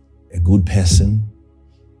a good person.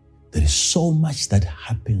 There is so much that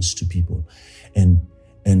happens to people. And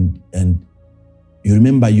you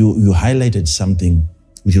remember you highlighted something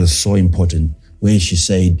which was so important, where she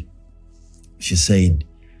said,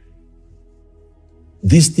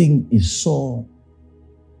 this thing is so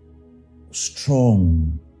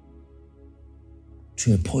strong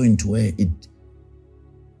to a point where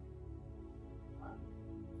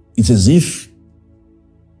it's as if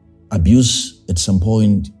abuse at some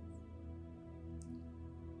point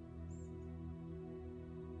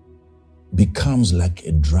becomes like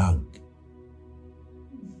a drug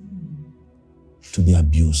to the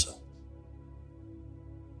abuser,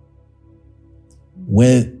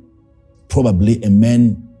 where probably a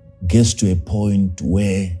man gets to a point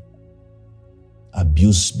where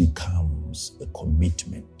abuse becomes a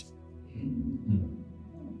commitment.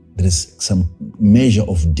 There is some measure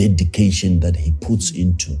of dedication that he puts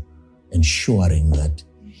into ensuring that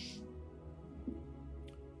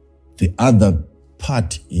the other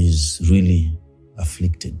part is really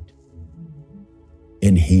afflicted.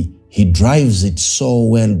 And he drives it so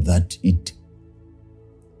well that it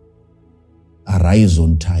arrives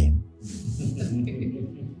on time.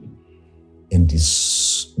 And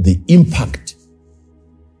the impact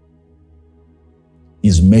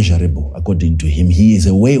is measurable according to him. He is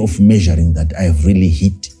a way of measuring that I have really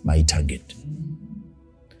hit my target.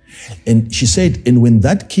 And she said, and when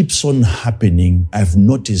that keeps on happening, I've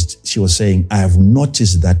noticed, she was saying, I have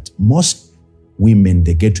noticed that most women,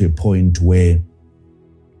 they get to a point where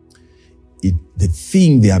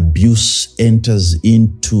the abuse enters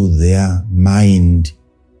into their mind,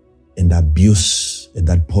 and abuse at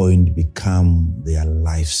that point become their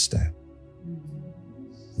lifestyle.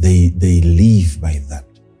 They live by that.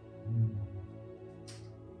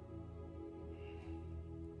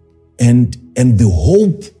 And the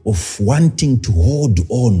hope of wanting to hold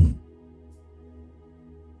on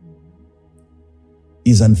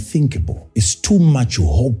is unthinkable. It's too much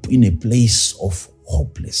hope in a place of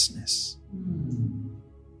hopelessness.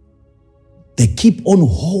 They keep on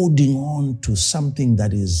holding on to something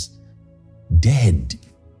that is dead.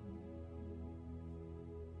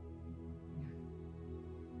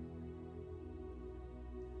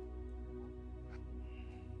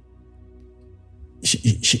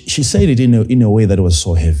 She said it in a way that was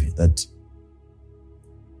so heavy that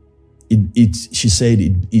she said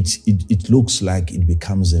it looks like it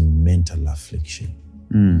becomes a mental affliction.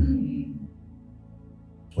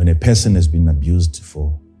 When a person has been abused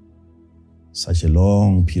for such a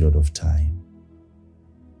long period of time,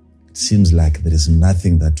 it seems like there is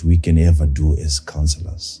nothing that we can ever do as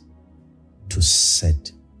counselors to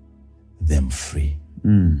set them free.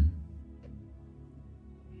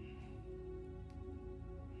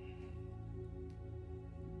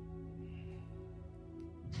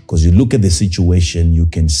 Because you look at the situation, you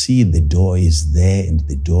can see the door is there and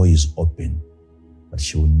the door is open, but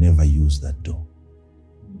she will never use that door.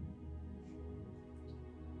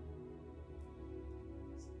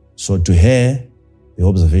 So to her, the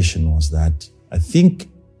observation was that I think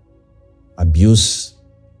the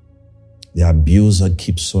abuser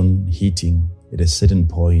keeps on hitting at a certain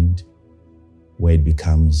point where it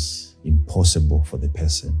becomes impossible for the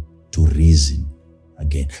person to reason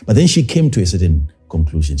again. But then she came to a certain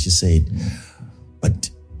conclusion. She said, but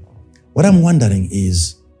what I'm wondering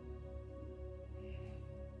is,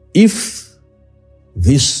 if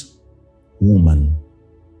this woman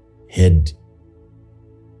had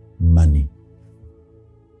money,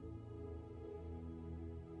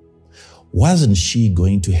 wasn't she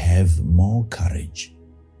going to have more courage?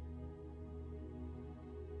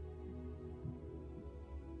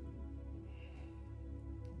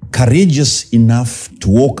 Courageous enough to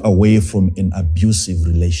walk away from an abusive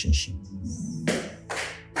relationship.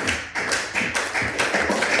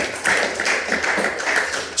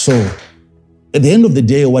 So, at the end of the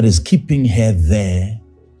day, what is keeping her there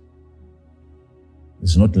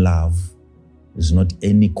is not love, is not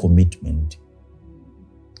any commitment.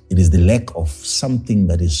 It is the lack of something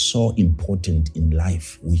that is so important in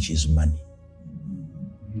life, which is money.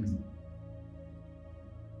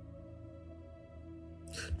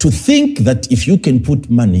 To think that if you can put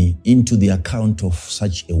money into the account of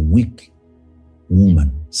such a weak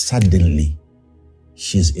woman, suddenly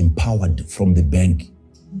she's empowered from the bank.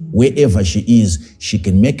 Wherever she is, she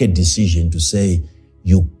can make a decision to say,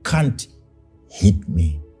 you can't hit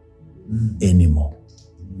me anymore.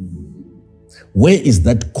 Where is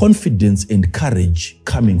that confidence and courage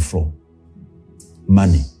coming from?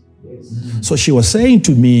 Money. So she was saying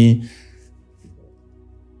to me,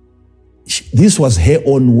 this was her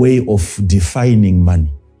own way of defining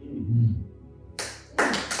money.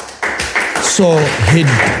 So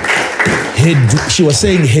she was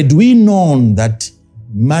saying, had we known that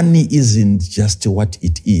money isn't just what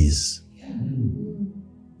it is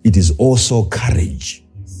is also courage.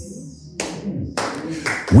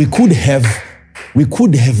 We could have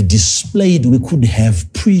displayed, we could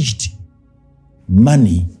have preached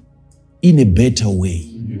money in a better way.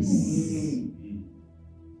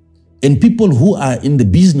 And people who are in the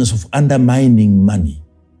business of undermining money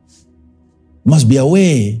must be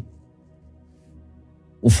aware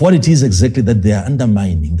of what it is exactly that they are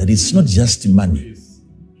undermining, that it's not just money.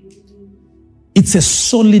 It's a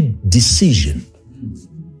solid decision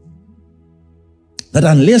that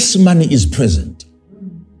unless money is present,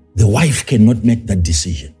 the wife cannot make that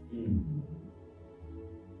decision.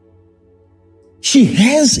 She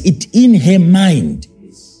has it in her mind.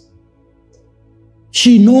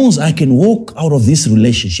 She knows I can walk out of this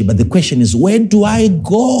relationship, but the question is, where do I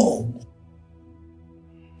go?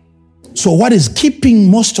 So what is keeping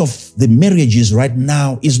most of the marriages right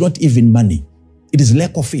now is not even money. It is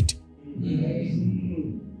lack of it.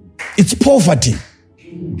 It's poverty.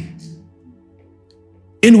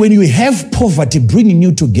 And when you have poverty bringing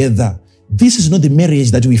you together, this is not the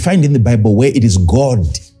marriage that we find in the Bible where it is God,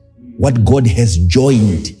 what God has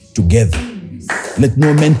joined together. Let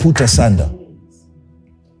no man put asunder.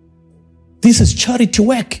 This is charity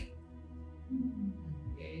work.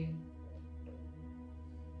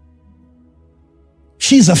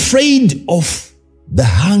 She's afraid of the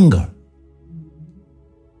hunger,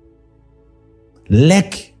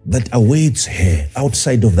 lack that awaits her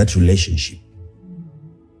outside of that relationship.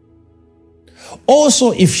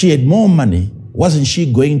 Also, if she had more money, wasn't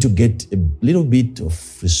she going to get a little bit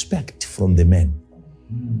of respect from the men?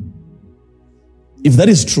 If that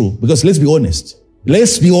is true, because let's be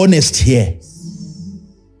honest here.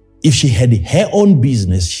 If she had her own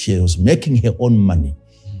business, she was making her own money,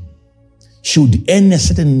 she would earn a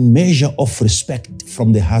certain measure of respect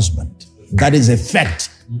from the husband. That is a fact.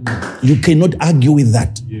 You cannot argue with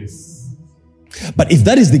that. Yes. But if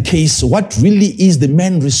that is the case, what really is the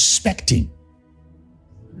man respecting?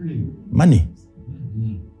 Money.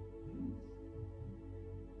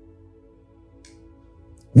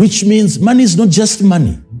 Which means money is not just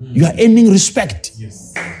money. You are earning respect.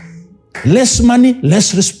 Yes. Less money,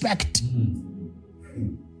 less respect.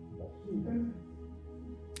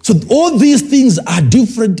 So all these things are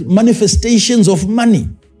different manifestations of money.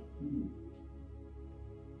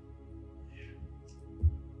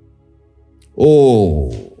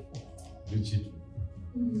 Oh.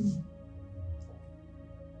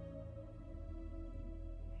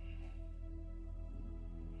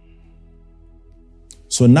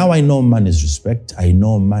 So now I know man is respect. I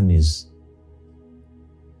know man is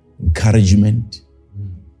encouragement.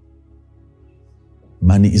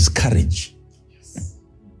 Money is courage. Yes.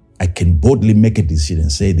 I can boldly make a decision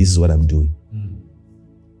and say, this is what I'm doing.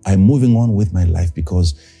 I'm moving on with my life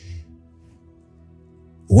because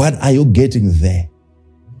what are you getting there?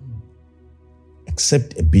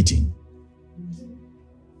 Except a beating.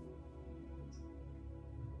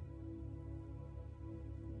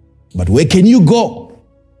 But where can you go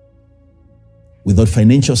without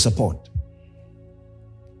financial support?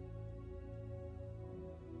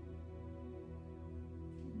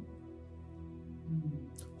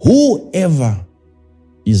 Whoever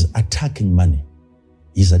is attacking money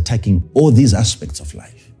is attacking all these aspects of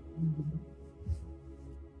life.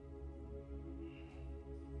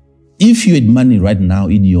 If you had money right now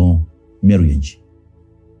in your marriage,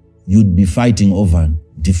 you'd be fighting over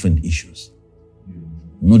different issues.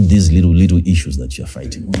 Not these little issues that you're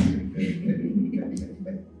fighting over.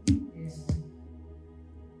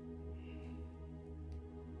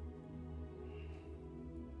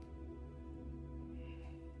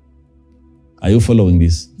 Are you following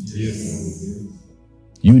this? Yes.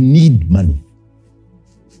 You need money.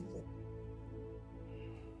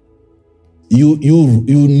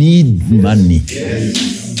 you need money.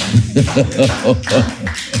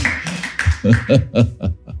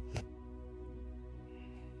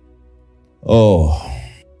 Oh,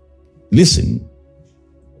 listen,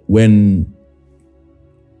 when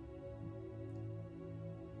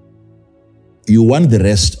you want the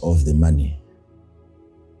rest of the money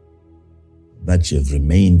that you have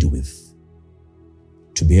remained with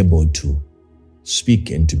to be able to speak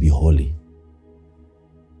and to be holy,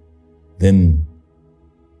 then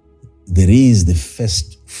there is the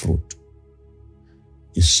first fruit.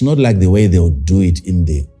 It's not like the way they would do it in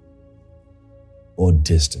the Old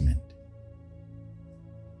Testament.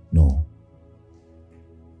 No.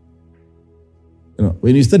 You know,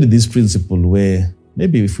 when you study this principle where,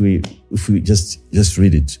 maybe if we just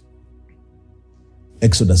read it.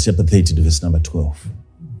 Exodus chapter 13, verse number 12.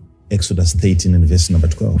 Exodus 13 and verse number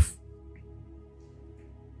 12.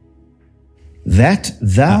 That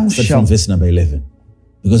thou Start shalt... from verse number 11.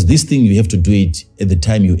 Because this thing, you have to do it at the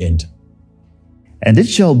time you enter. And it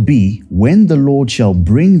shall be, when the Lord shall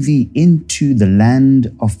bring thee into the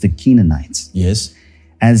land of the Canaanites, Yes.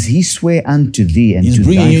 as he sware unto thee and He's to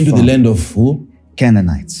bringing thy you into the father, land of who?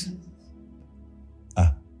 Canaanites.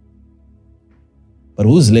 But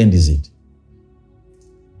whose land is it?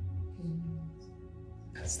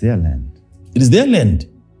 It's their land. It is their land.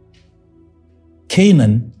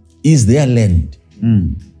 Canaan is their land.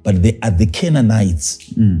 But they are the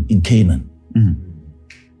Canaanites in Canaan.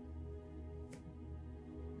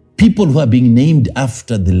 People who are being named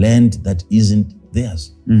after the land that isn't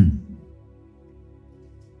theirs. The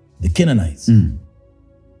Canaanites.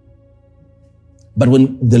 But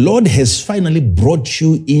when the Lord has finally brought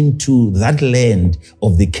you into that land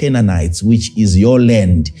of the Canaanites, which is your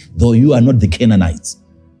land, though you are not the Canaanites,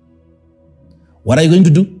 what are you going to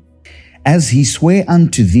do? As he sware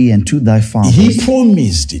unto thee and to thy fathers. He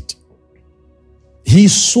promised it. He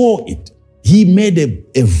saw it. He made a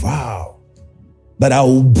vow that I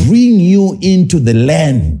will bring you into the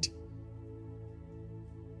land.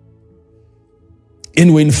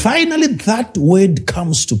 And when finally that word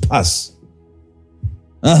comes to pass,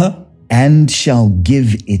 and shall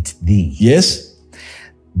give it thee, yes,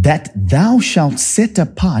 that thou shalt set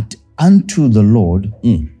apart unto the Lord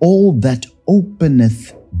all that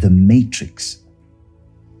openeth the matrix,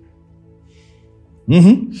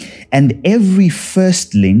 and every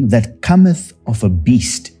firstling that cometh of a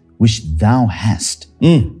beast which thou hast,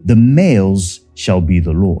 the males shall be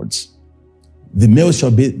the Lord's. the male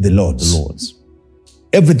shall be the Lord's. The Lord's.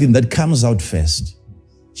 Everything that comes out first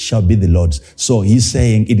shall be the Lord's. So he's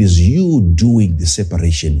saying it is you doing the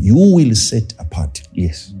separation. You will set apart.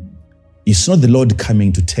 Yes. It's not the Lord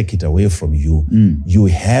coming to take it away from you. You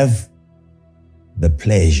have the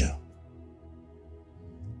pleasure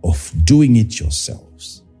of doing it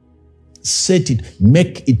yourselves. Set it,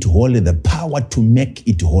 make it holy. The power to make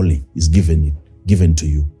it holy is given to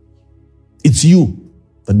you. It's you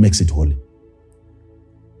that makes it holy.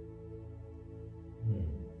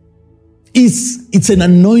 It's an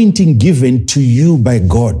anointing given to you by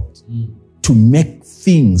God to make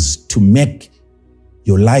things, to make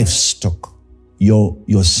your livestock,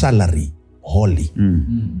 your salary holy.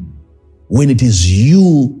 When it is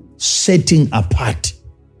you setting apart,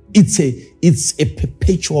 it's a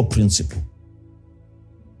perpetual principle.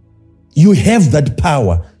 You have that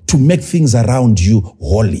power to make things around you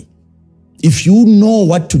holy. If you know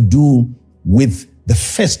what to do with the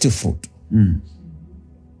first fruit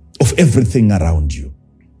of everything around you.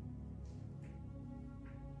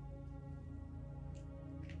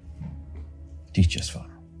 Teach us,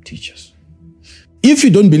 Father. Teach us. If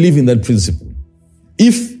you don't believe in that principle,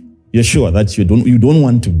 if you're sure that you don't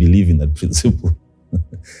want to believe in that principle,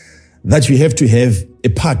 that you have to have a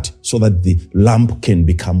part so that the lamp can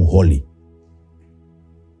become holy,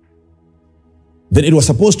 then it was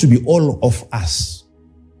supposed to be all of us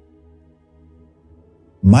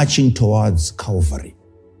marching towards Calvary.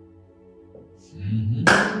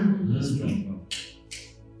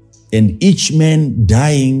 And each man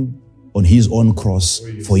dying on his own cross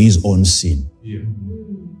for his own sin.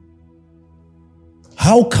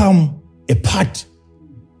 How come a part,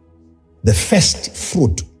 the first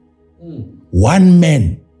fruit, one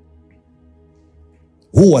man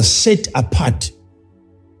who was set apart,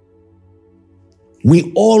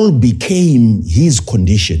 we all became his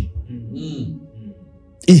condition.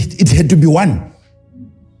 It had to be one.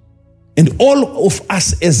 And all of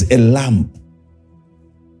us as a lamp,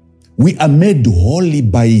 we are made holy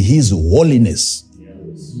by his holiness.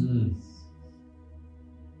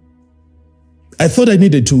 I thought I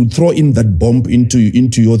needed to throw in that bomb into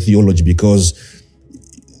your theology, because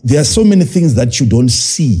there are so many things that you don't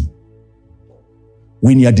see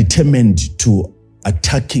when you are determined to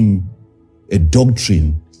attacking a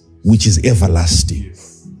doctrine which is everlasting.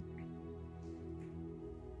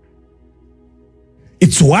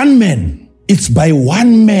 It's one man. It's by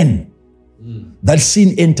one man that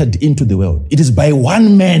sin entered into the world. It is by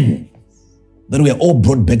one man that we are all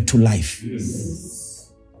brought back to life.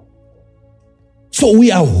 So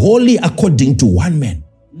we are holy according to one man.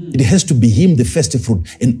 It has to be him, the first fruit,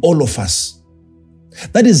 and all of us.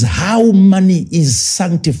 That is how money is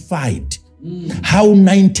sanctified. How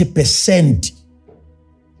 90%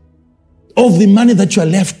 of the money that you are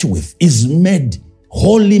left with is made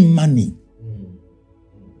holy money.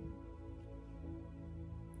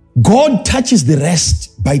 God touches the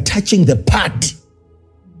rest by touching the part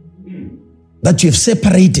that you have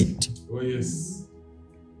separated. Oh, yes.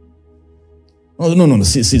 Oh, no.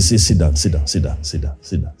 Sit down.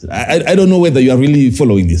 I don't know whether you are really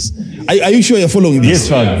following this. Are you sure you're following this? Yes,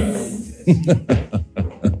 Father.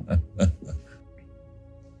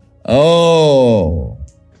 Oh.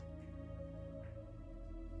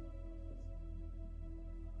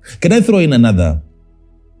 Can I throw in another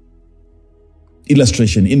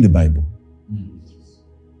illustration in the Bible?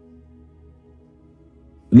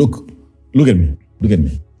 Look at me.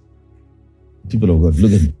 People of God,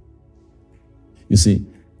 look at me. You see,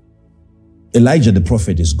 Elijah the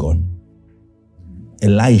prophet is gone.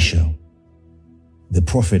 Elisha, the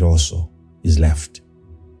prophet also, is left.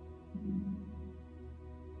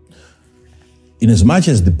 Inasmuch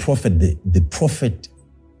as the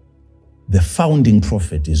founding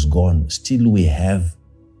prophet is gone, still we have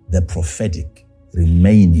the prophetic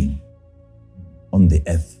remaining on the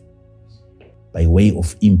earth by way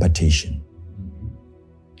of impartation,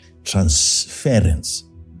 transference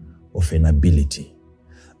of an ability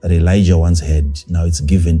that Elijah once had. Now it's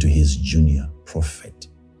given to his junior prophet.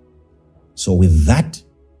 So with that,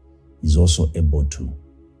 he's also able to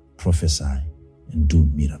prophesy and do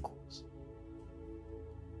miracles.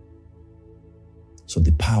 So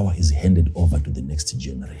the power is handed over to the next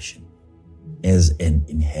generation as an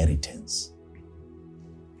inheritance.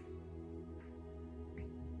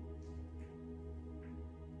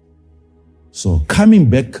 So coming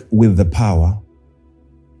back with the power,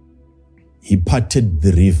 he parted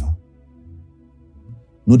the river,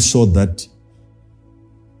 not so that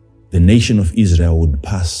the nation of Israel would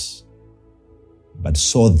pass, but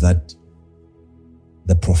so that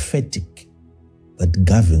the prophetic that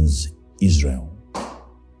governs Israel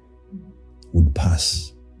would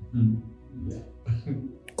pass.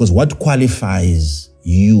 Because what qualifies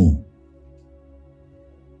you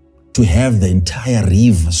to have the entire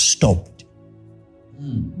river stopped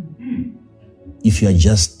if you are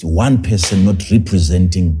just one person not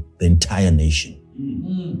representing the entire nation?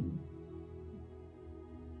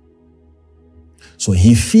 So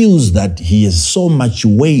he feels that he has so much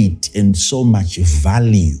weight and so much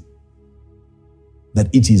value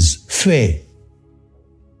that it is fair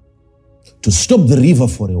to stop the river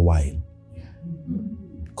for a while.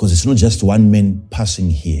 Because it's not just one man passing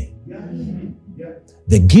here.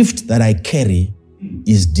 The gift that I carry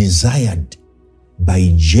is desired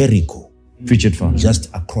by Jericho. Preach it, Father. Just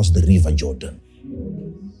across the river Jordan.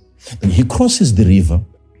 And he crosses the river.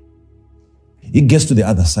 He gets to the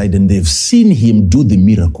other side and they've seen him do the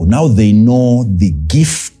miracle. Now they know the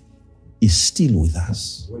gift is still with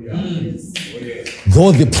us.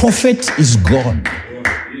 Though the prophet is gone.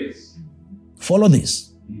 Follow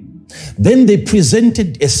this. Then they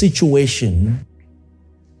presented a situation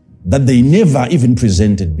that they never even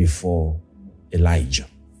presented before Elijah.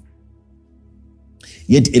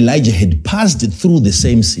 Yet Elijah had passed through the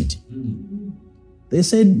same city. They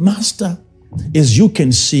said, Master, as you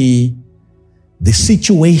can see, the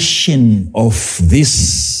situation of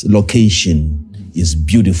this location is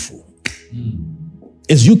beautiful.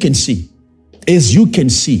 As you can see.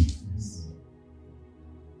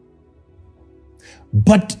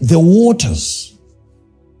 But the waters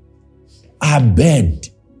are bad.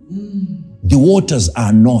 The waters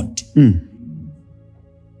are not.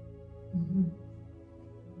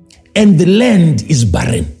 And the land is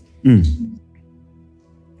barren.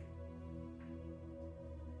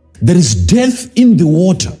 There is death in the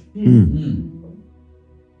water.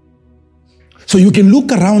 So you can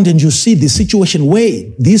look around and you see the situation where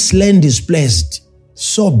this land is placed.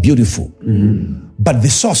 So beautiful. But the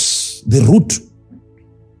source, the root,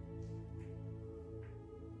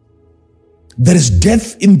 there is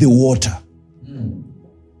death in the water.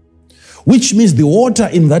 Which means the water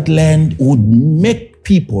in that land would make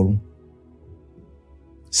people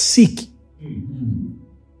sick.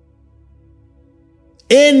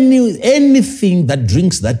 Anything that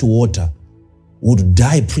drinks that water would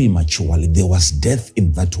die prematurely. There was death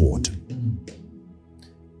in that water.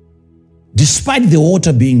 Despite the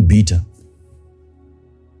water being bitter,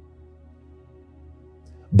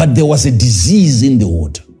 but there was a disease in the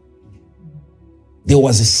water. There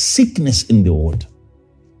was a sickness in the water.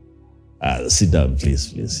 Sit down,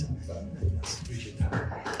 please.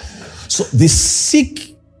 So the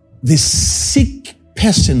sick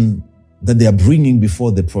person that they are bringing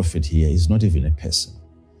before the prophet here is not even a person.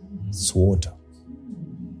 It's water.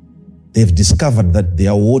 They've discovered that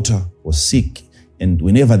their water was sick, and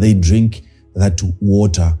whenever they drink that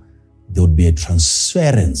water, there would be a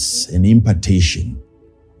transference, an impartation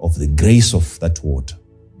of the grace of that water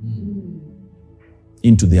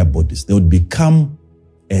into their bodies. They would become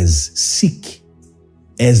as sick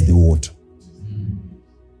as the water.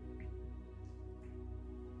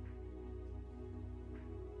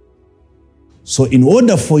 So in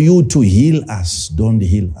order for you to heal us, don't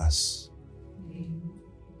heal us.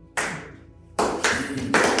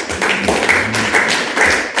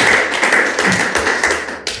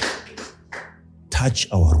 Touch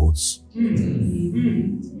our roots.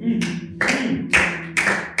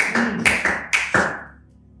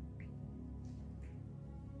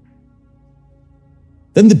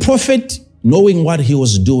 Then the prophet, knowing what he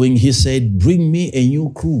was doing, he said, bring me a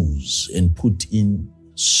new cruse and put in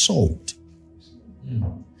salt.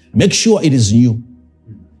 Make sure it is new.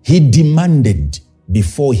 He demanded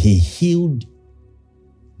before he healed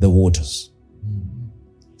the waters.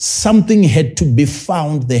 Something had to be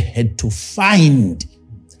found. They had to find.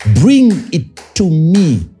 Bring it to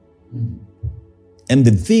me. And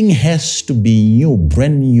the thing has to be new,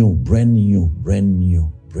 brand new, brand new, brand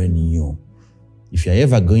new, brand new. If you're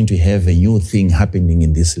ever going to have a new thing happening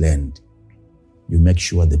in this land, you make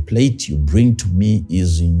sure the plate you bring to me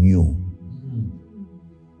is new.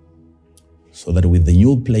 So that with the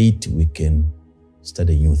new plate, we can start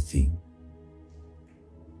a new thing.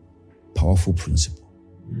 Powerful principle.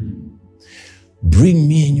 Bring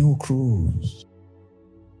me a new cruse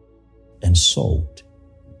and salt.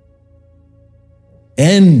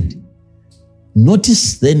 And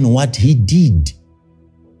notice then what he did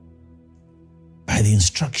by the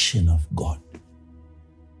instruction of God.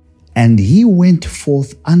 And he went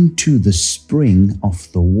forth unto the spring of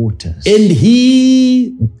the waters. And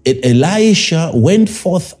Elisha went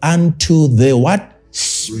forth unto the what?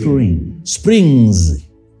 Spring. Springs.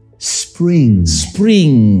 Spring.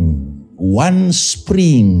 Spring. One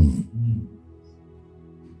spring.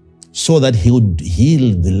 So that he would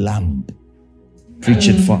heal the lamb. Preach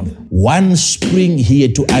it, Father. One spring, he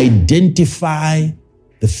had to identify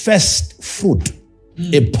the first fruit,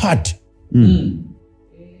 a part.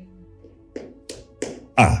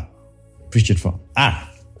 Preach it, Father.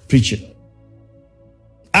 Preach it.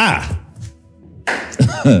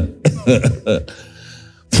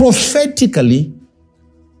 Prophetically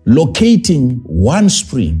locating one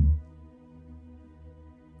spring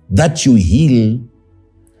that you heal,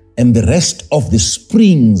 and the rest of the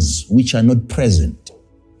springs which are not present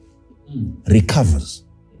recovers.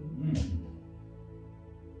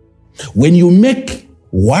 When you make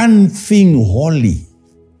one thing holy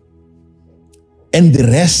and the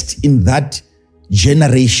rest in that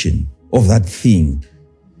generation of that thing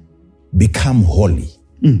become holy,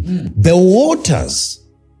 the waters,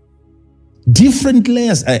 different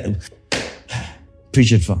layers,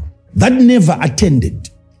 Preach it, Father. that never attended.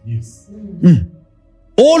 Yes.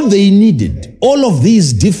 All they needed, all of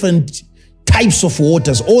these different types of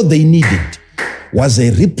waters, all they needed was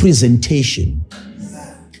a representation.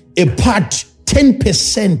 A part,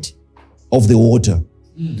 10% of the water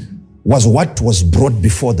was what was brought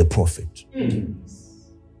before the prophet.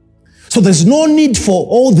 So there's no need for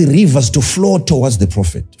all the rivers to flow towards the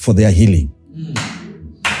prophet for their healing.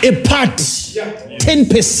 A part,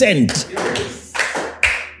 10%.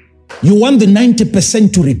 You want the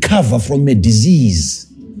 90% to recover from a disease,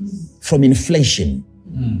 from inflation.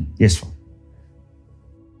 Yes, Father.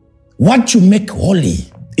 What you make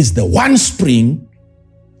holy is the one spring.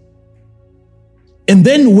 And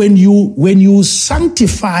then when you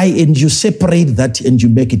sanctify and you separate that and you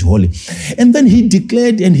make it holy. And then he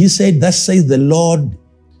declared and he said, thus says the Lord,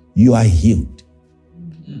 you are healed.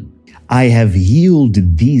 I have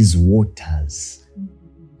healed these waters.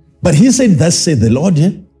 But he said, thus says the Lord.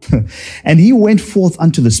 And he went forth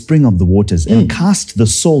unto the spring of the waters and cast the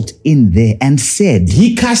salt in there and said,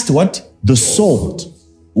 He cast what? The salt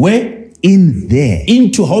Where? in there.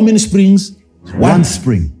 Into how many springs? One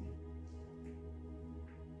spring.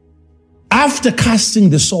 After casting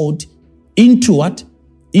the salt into what?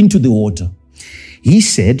 Into the water. He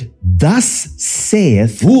said, thus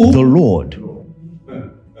saith Who? the Lord.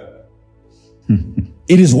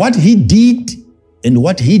 It is what he did and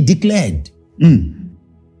what he declared.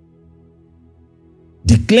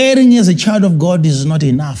 Declaring as a child of God is not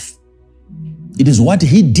enough. It is what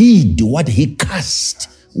he did, what he cast,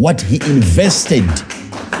 what he invested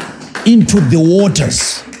into the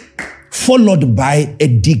waters, followed by a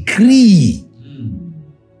decree.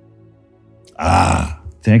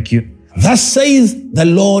 Thank you. Thus says the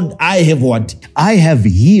Lord, I have what? I have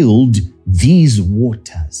healed these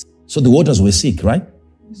waters. So the waters were sick, right?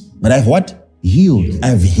 But I have what? Healed. I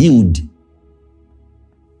have healed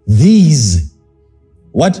these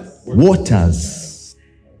what? Waters.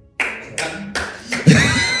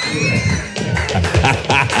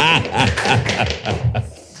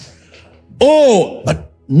 Oh,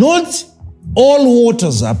 but not all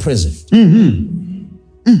waters are present.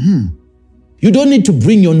 You don't need to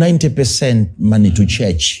bring your 90% money to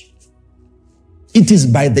church. It is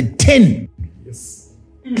by the 10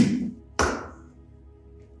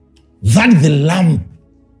 that the lamp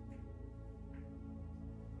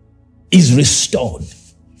is restored.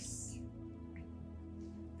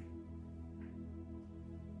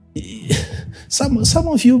 Some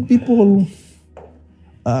of you people,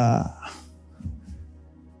 I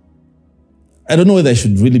don't know whether I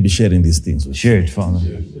should really be sharing these things with you. Share it, Father.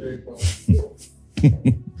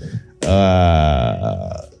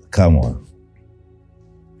 Come on.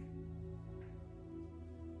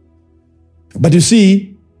 But you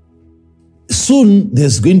see, soon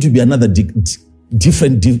there's going to be another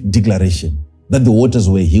different declaration that the waters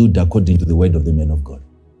were healed according to the word of the man of God.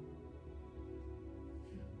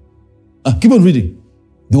 Keep on reading.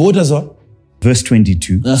 The waters are? Verse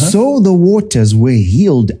 22. So the waters were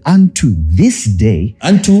healed unto this day.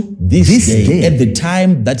 Unto this day. At the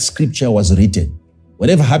time that scripture was written.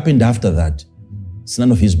 Whatever happened after that, it's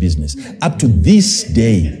none of his business. Up to this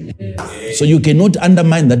day. So you cannot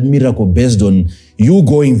undermine that miracle based on you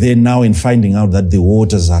going there now and finding out that the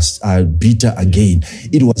waters are bitter again.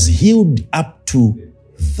 It was healed up to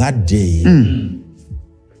that day.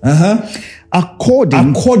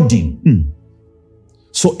 According.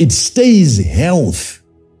 So it stays health.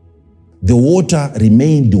 The water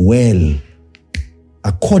remained well.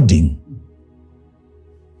 According.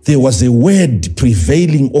 There was a word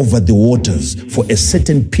prevailing over the waters for a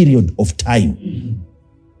certain period of time.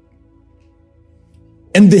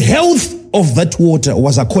 And the health of that water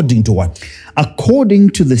was according to what? According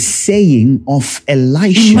to the saying of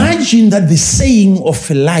Elisha. Imagine that the saying of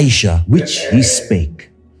Elisha, which he spake,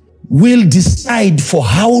 will decide for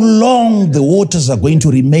how long the waters are going to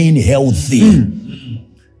remain healthy.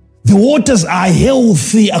 The waters are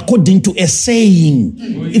healthy according to a saying.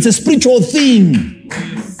 It's a spiritual thing.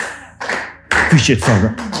 Appreciate,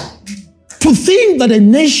 Father. To think that a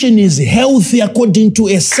nation is healthy according to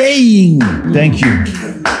a saying. Thank you.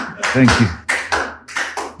 Thank you.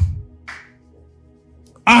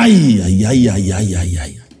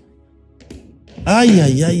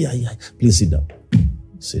 Please sit down.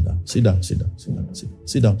 Sit down.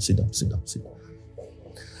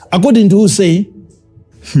 According to who say?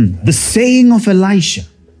 The saying of Elisha.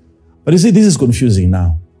 But you see, this is confusing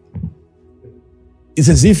now. It's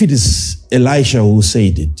as if it is Elisha who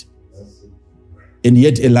said it. And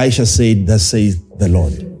yet Elisha said, thus says the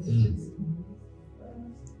Lord.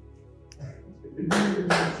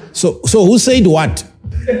 So who said what?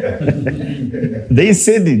 They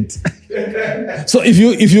said it. So if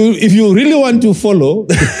you really want to follow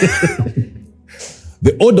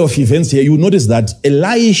the order of events here, you notice that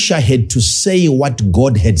Elisha had to say what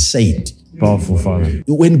God had said. Powerful, Father.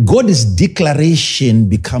 When God's declaration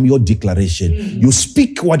become your declaration, you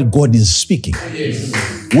speak what God is speaking.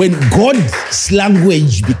 When God's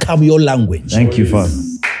language become your language. Thank you, Father.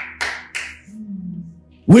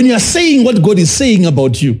 When you are saying what God is saying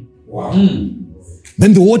about you,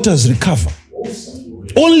 then the waters recover.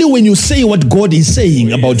 Only when you say what God is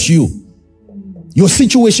saying about you, your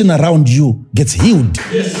situation around you gets healed.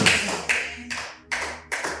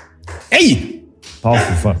 Hey!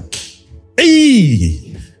 Powerful, Father.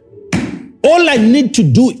 Hey! All I need to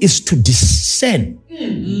do is to discern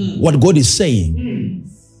what God is saying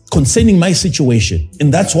concerning my situation.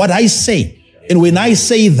 And that's what I say. And when I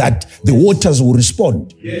say that, the waters will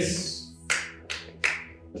respond. Yes.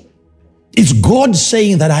 Is God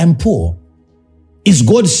saying that I am poor? Is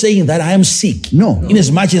God saying that I am sick? No. In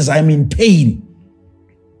as much as I am in pain.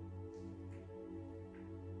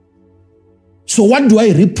 So what do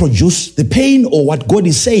I reproduce? The pain or what God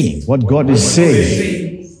is saying? What God is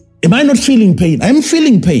saying. Am I not feeling pain? I am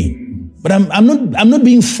feeling pain. But I'm not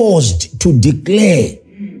being forced to declare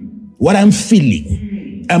what I'm feeling.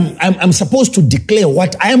 I'm supposed to declare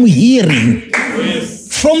what I am hearing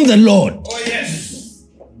from the Lord. Oh, yes.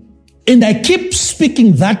 And I keep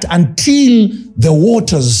speaking that until the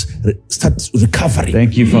waters start recovering.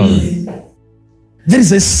 Thank you, Father. There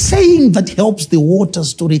is a saying that helps the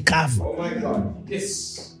waters to recover. Oh, my God.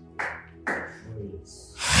 Yes.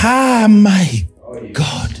 Ah, my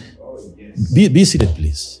God. Oh, yes. Be seated,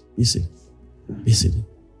 please. Be seated. Be seated.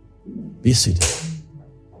 Be seated.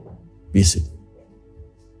 Be seated.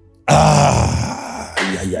 Yeah.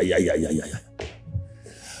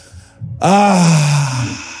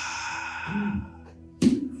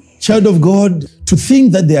 Child of God, to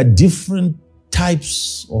think that there are different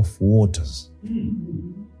types of waters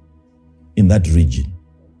in that region.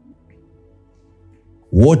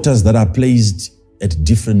 Waters that are placed at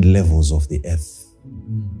different levels of the earth.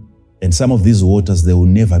 And some of these waters, they will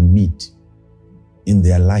never meet in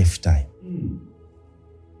their lifetime.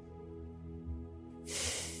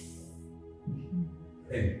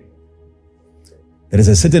 There is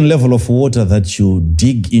a certain level of water that you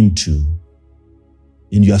dig into,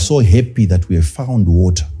 and you are so happy that we have found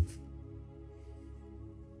water.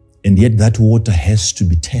 And yet that water has to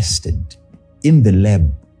be tested in the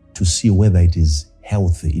lab to see whether it is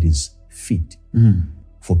healthy, it is fit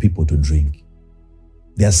for people to drink.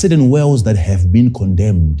 There are certain wells that have been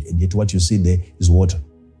condemned, and yet what you see there is water.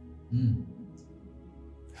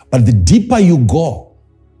 But the deeper you go,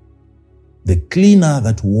 the cleaner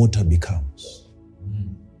that water becomes.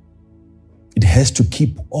 It has to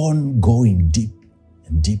keep on going deep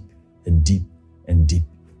and deep and deep and deep.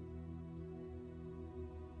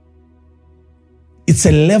 It's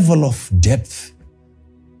a level of depth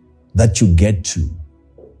that you get to.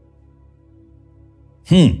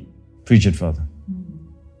 Preach it, Father.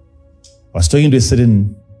 I was talking to a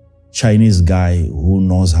certain Chinese guy who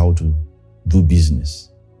knows how to do business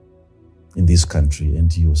in this country,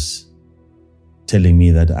 and he was telling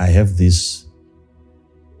me that I have this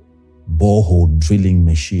borehole drilling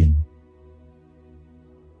machine,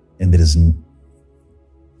 and there is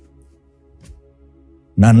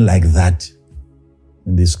none like that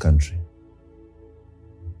in this country.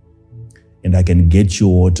 And I can get you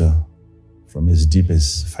water from as deep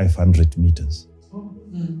as 500 meters.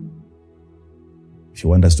 If you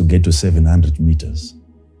want us to get to 700 meters.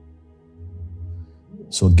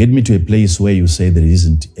 So get me to a place where you say there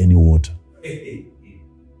isn't any water.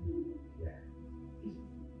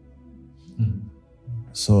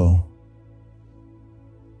 So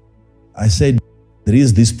I said, there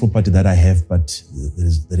is this property that I have, but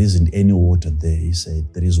there isn't any water there. He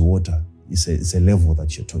said, there is water. He said, it's a level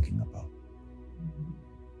that you're talking about.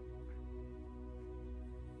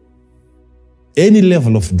 Any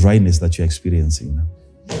level of dryness that you're experiencing now,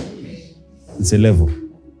 it's a level.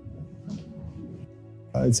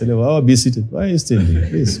 It's a level. Oh, be seated. Why are you standing?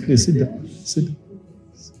 Please sit down. Sit down.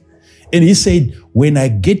 And he said, when I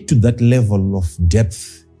get to that level of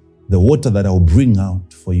depth, the water that I'll bring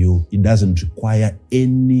out for you, it doesn't require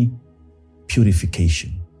any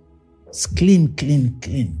purification. It's clean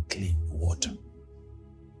water.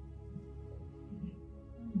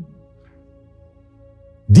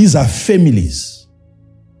 These are families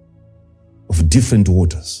of different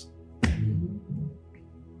waters.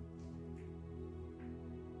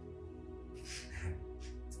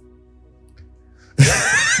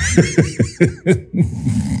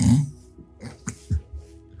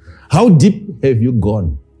 How deep have you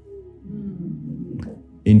gone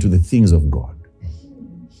into the things of God?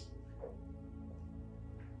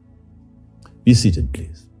 Be seated,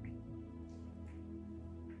 please.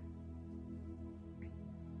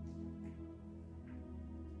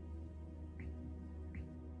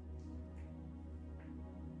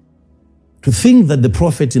 To think that the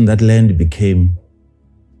prophet in that land became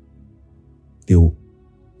the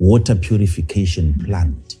water purification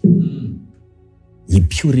plant. He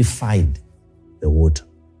purified the water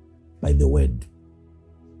by the word.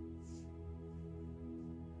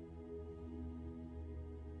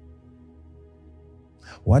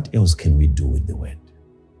 What else can we do with the word?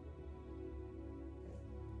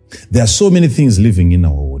 There are so many things living in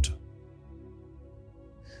our water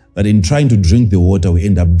that in trying to drink the water, we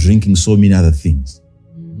end up drinking so many other things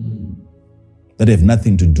that have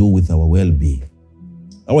nothing to do with our well-being.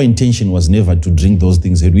 Our intention was never to drink those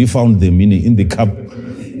things. Had we found them in the cup?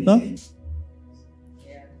 No?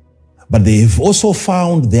 But they have also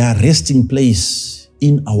found their resting place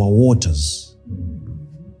in our waters.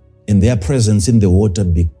 And their presence in the water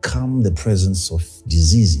become the presence of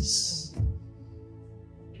diseases.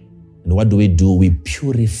 And what do? We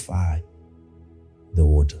purify the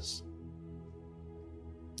waters.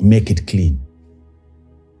 Make it clean.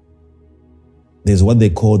 There's what they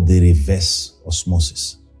call the reverse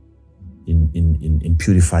osmosis. in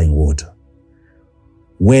purifying water,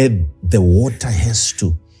 where the water has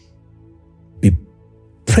to be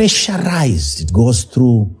pressurized. It goes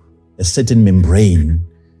through a certain membrane,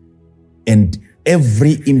 and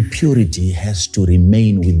every impurity has to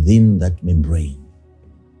remain within that membrane.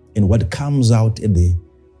 And what comes out at the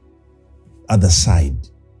other side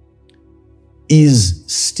is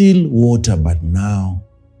still water, but now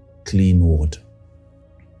clean water.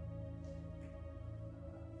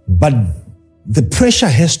 But the pressure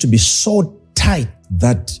has to be so tight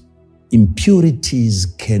that impurities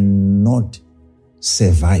cannot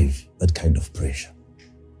survive that kind of pressure.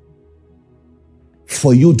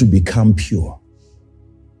 For you to become pure,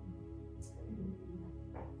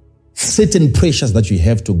 certain pressures that you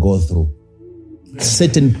have to go through,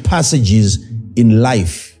 certain passages in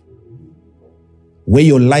life where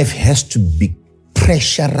your life has to be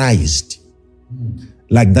pressurized.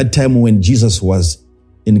 Like that time when Jesus was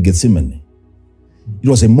in Gethsemane. It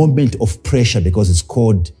was a moment of pressure because it's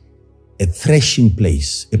called a threshing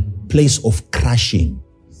place, a place of crushing.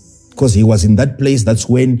 Because he was in that place, that's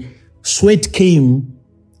when sweat came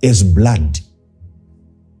as blood.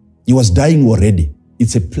 He was dying already.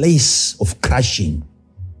 It's a place of crushing,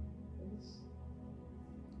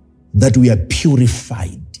 that we are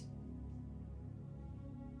purified.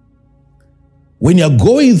 When you're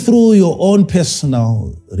going through your own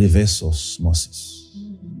personal reverse osmosis,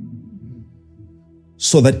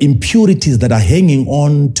 so that impurities that are hanging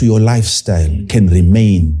on to your lifestyle can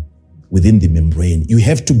remain within the membrane, you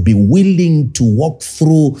have to be willing to walk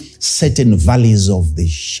through certain valleys of the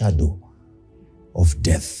shadow of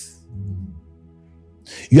death.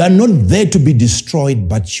 You are not there to be destroyed,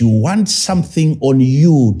 but you want something on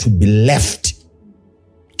you to be left,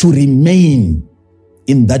 to remain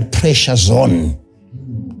in that pressure zone,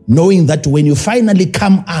 knowing that when you finally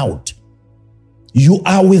come out, you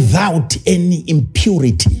are without any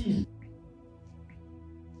impurity.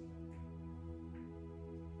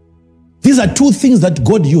 These are two things that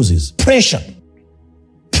God uses. Pressure.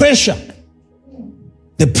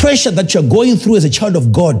 The pressure that you're going through as a child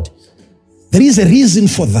of God, there is a reason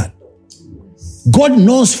for that. God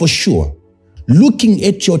knows for sure, looking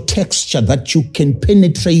at your texture, that you can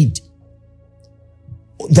penetrate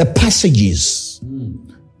the passages,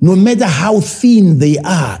 no matter how thin they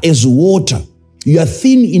are as water. You are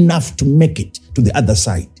thin enough to make it to the other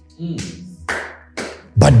side.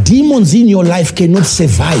 But demons in your life cannot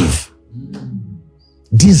survive.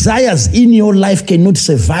 Desires in your life cannot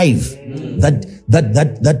survive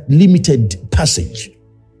that limited passage.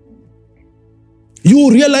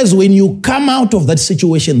 You realize when you come out of that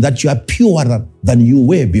situation that you are purer than you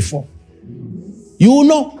were before. You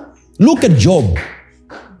know, look at Job.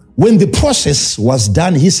 When the process was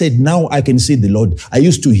done, he said, now I can see the Lord. I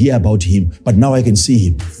used to hear about him, but now I can see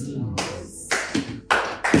him.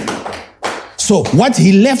 So what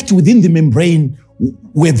he left within the membrane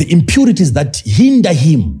were the impurities that hinder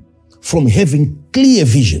him from having clear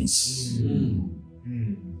visions.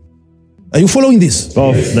 Are you following this?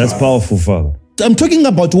 Powerful. That's powerful, Father. I'm talking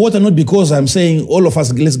about water not because I'm saying all of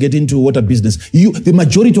us, let's get into water business. The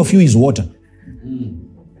majority of you is water.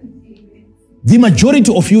 The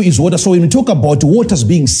majority of you is water. So when we talk about waters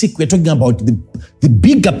being sick, we're talking about the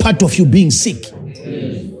bigger part of you being sick.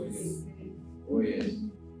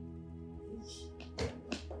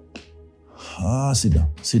 Sit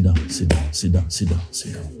down.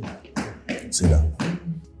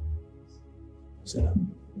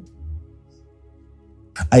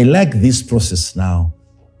 I like this process now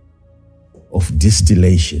of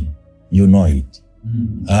distillation. You know it.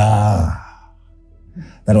 That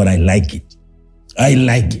one, I like it. I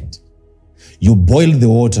like it. You boil the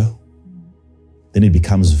water, then it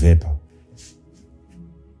becomes vapor.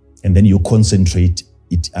 And then you concentrate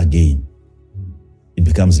it again. It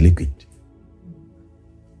becomes liquid.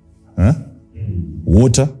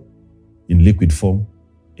 Water in liquid form,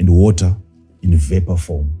 and water in vapor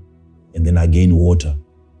form, and then again water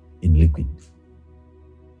in liquid.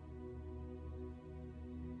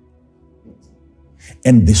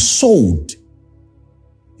 And the salt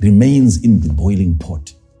remains in the boiling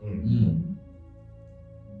pot.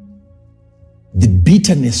 The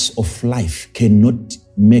bitterness of life cannot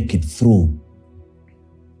make it through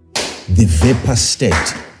the vapor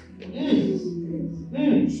state.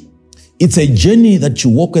 It's a journey that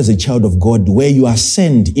you walk as a child of God, where you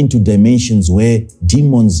ascend into dimensions where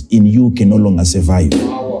demons in you can no longer survive.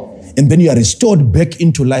 And then you are restored back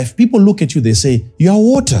into life. People look at you, they say, you are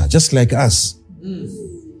water, just like us.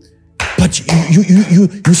 But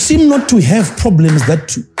you seem not to have problems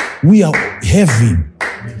that we are having.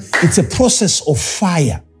 It's a process of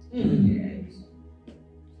fire.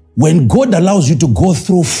 When God allows you to go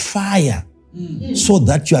through fire so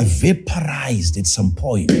that you are vaporized at some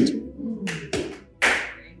point.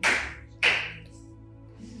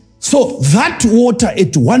 So that water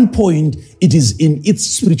at one point, it is in its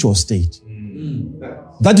spiritual state.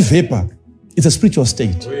 That vapor, it's a spiritual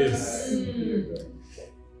state.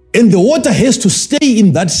 And the water has to stay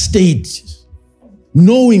in that state,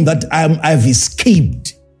 knowing that I've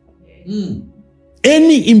escaped.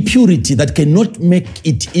 Any impurity that cannot make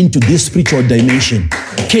it into this spiritual dimension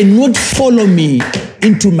cannot follow me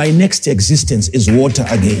into my next existence as water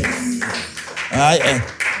again.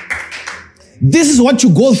 This is what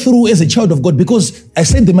you go through as a child of God, because I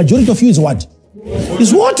said the majority of you is what?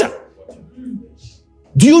 Is water.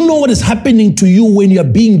 Do you know what is happening to you when you are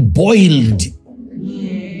being boiled?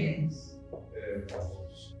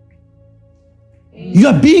 You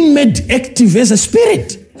are being made active as a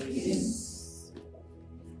spirit.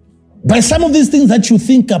 By some of these things that you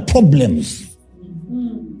think are problems,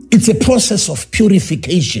 it's a process of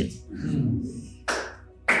purification.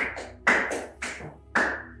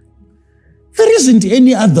 There isn't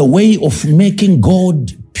any other way of making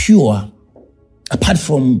God pure apart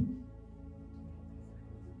from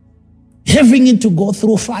having it to go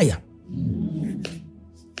through fire.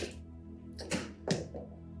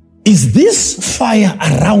 Is this fire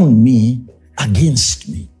around me against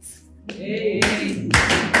me?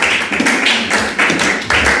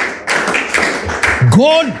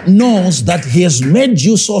 God knows that He has made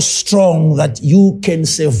you so strong that you can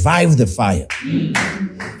survive the fire.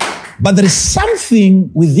 But there is something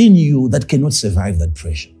within you that cannot survive that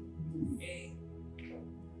pressure.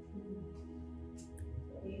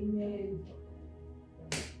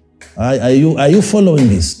 Are you following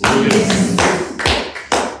this?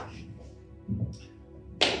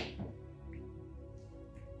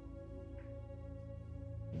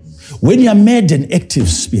 When you are made an active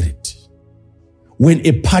spirit, when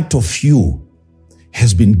a part of you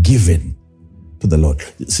has been given to the Lord.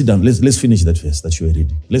 Sit down. Let's finish that verse that you were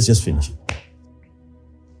reading. Let's just finish it.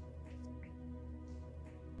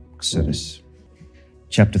 Exodus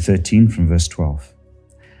chapter 13 from verse 12.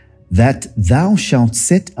 That thou shalt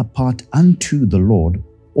set apart unto the Lord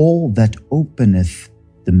all that openeth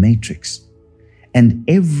the matrix, and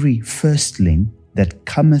every firstling that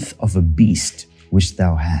cometh of a beast which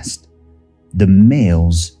thou hast. The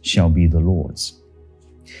males shall be the Lord's.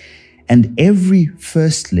 And every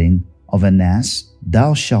firstling of an ass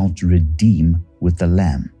thou shalt redeem with a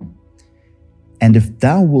lamb. And if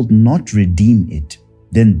thou wilt not redeem it,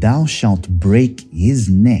 then thou shalt break his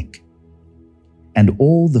neck. And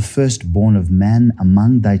all the firstborn of man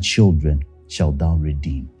among thy children shalt thou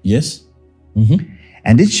redeem. Yes?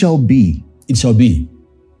 And it shall be,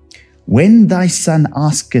 when thy son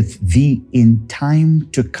asketh thee in time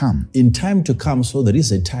to come. In time to come, so there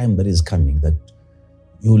is a time that is coming that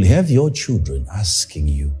you will have your children asking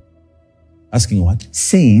you. Asking what?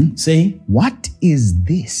 Saying, Saying, what is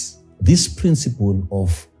this? this principle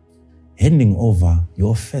of handing over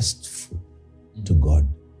your first fruit to God.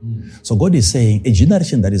 So God is saying, a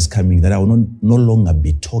generation that is coming that I will no longer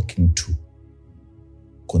be talking to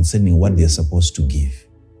concerning what they're supposed to give,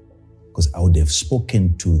 because I would have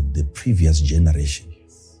spoken to the previous generation.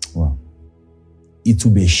 Wow. It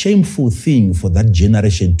will be a shameful thing for that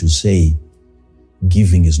generation to say,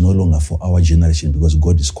 giving is no longer for our generation because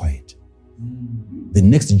God is quiet. The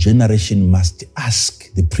next generation must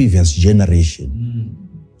ask the previous generation,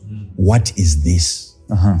 what is this?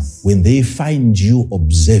 When they find you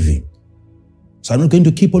observing. So I'm not going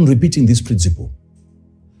to keep on repeating this principle.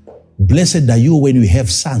 Blessed are you when you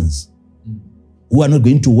have sons who are not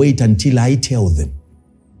going to wait until I tell them.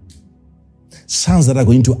 Sons that are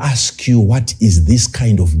going to ask you, what is this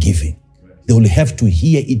kind of giving? They will have to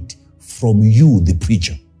hear it from you, the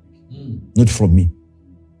preacher, not from me.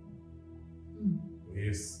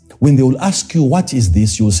 Yes. When they will ask you, what is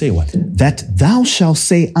this? You will say what? That thou shalt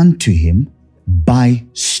say unto him, by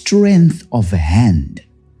strength of hand,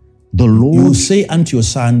 the You will Lord, say unto your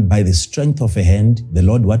son, by the strength of a hand, the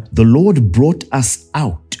Lord what? the Lord brought us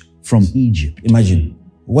out from Egypt. Imagine.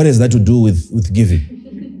 What has that to do with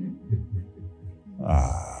giving?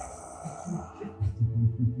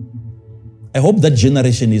 I hope that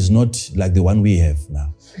generation is not like the one we have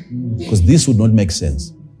now, because this would not make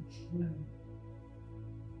sense.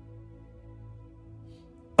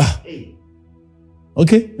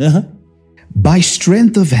 Okay. By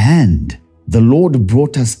strength of hand, the Lord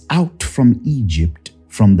brought us out from Egypt,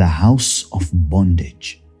 from the house of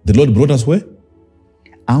bondage. The Lord brought us where?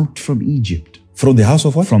 Out from Egypt, From the house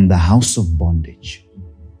of what? from the house of bondage.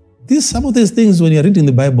 Some of these things, when you're reading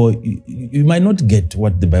the Bible, you might not get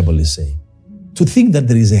what the Bible is saying. To think that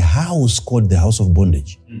there is a house called the house of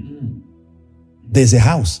bondage. There's a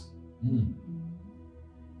house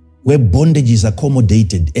where bondage is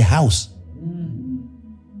accommodated. A house.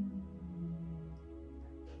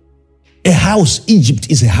 A house,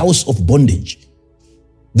 Egypt is a house of bondage.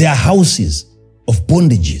 There are houses of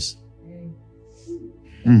bondages.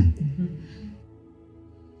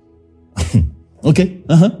 Okay.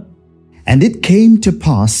 And it came to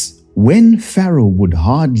pass, when Pharaoh would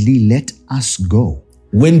hardly let us go.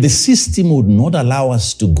 When the system would not allow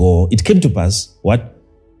us to go, it came to pass, what?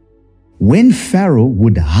 When Pharaoh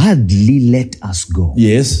would hardly let us go.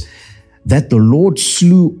 Yes. That the Lord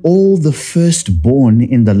slew all the firstborn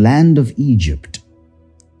in the land of Egypt.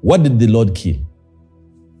 What did the Lord kill?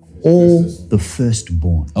 All the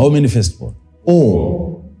firstborn. How many firstborn?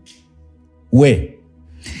 All. Where?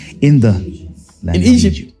 In the land In of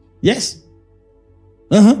Egypt. Yes.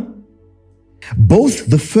 Both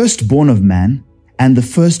the firstborn of man and the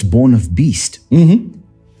firstborn of beast.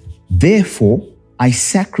 Therefore, I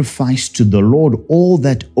sacrifice to the Lord all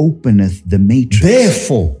that openeth the matrix.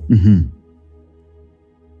 Therefore.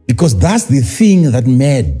 Because that's the thing that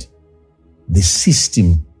made the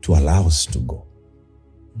system to allow us to go.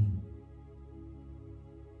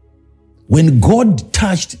 When God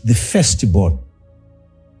touched the firstborn,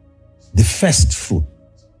 the first fruit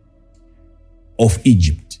of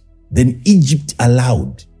Egypt, then Egypt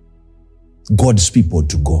allowed God's people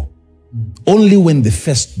to go. Only when the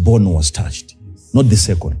firstborn was touched, not the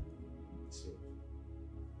second.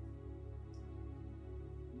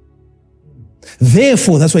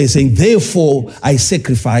 Therefore, that's why he's saying, therefore I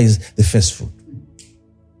sacrifice the first fruit.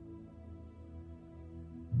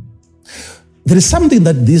 There is something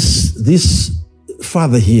that this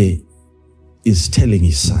father here is telling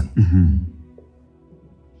his son.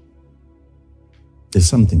 There's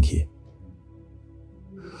something here.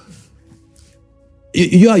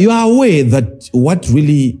 You are aware that what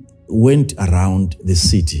really went around the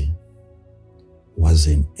city was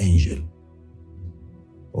an angel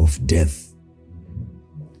of death.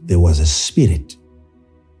 There was a spirit.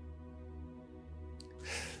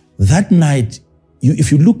 That night,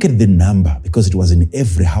 if you look at the number, because it was in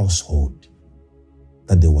every household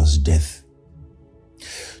that there was death,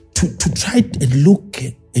 to try and look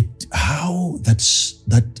at how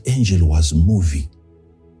that angel was moving,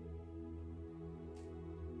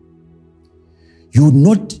 you would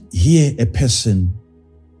not hear a person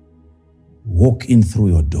walk in through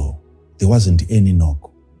your door. There wasn't any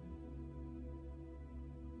knock.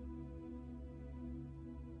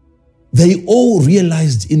 They all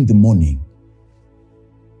realized in the morning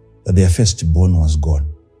that their firstborn was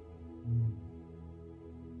gone.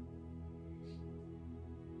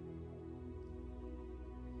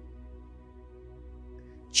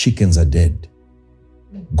 Chickens are dead.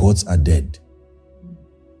 Goats are dead.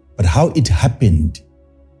 But how it happened,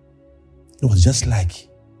 it was just like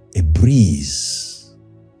a breeze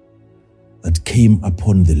that came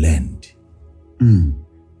upon the land.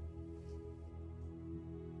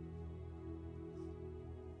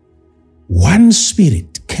 One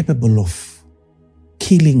spirit capable of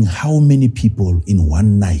killing how many people in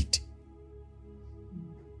one night?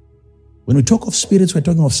 When we talk of spirits, we're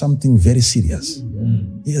talking of something very serious.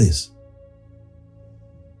 Hear this.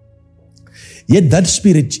 Yet that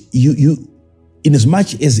spirit, you, in as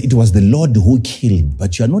much as it was the Lord who killed,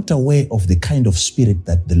 but you are not aware of the kind of spirit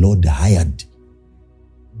that the Lord hired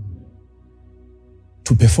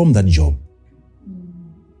to perform that job.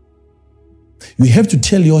 You have to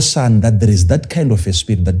tell your son that there is that kind of a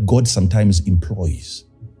spirit that God sometimes employs,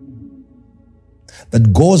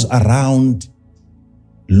 that goes around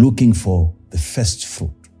looking for the first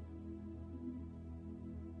fruit.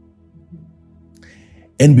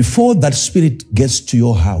 And before that spirit gets to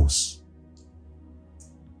your house,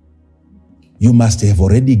 you must have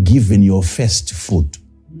already given your first fruit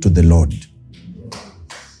to the Lord.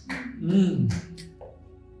 And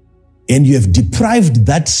you have deprived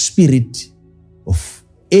that spirit of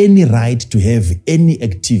any right to have any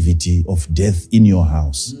activity of death in your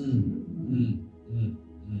house.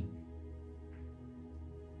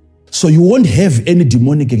 So you won't have any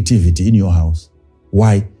demonic activity in your house.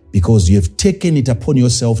 Why? Because you have taken it upon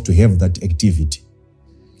yourself to have that activity.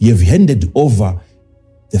 You have handed over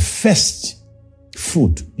the first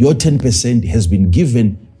fruit. Your 10% has been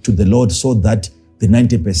given to the Lord so that the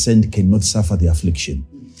 90% cannot suffer the affliction.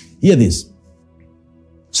 Hear this.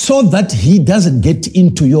 So that he doesn't get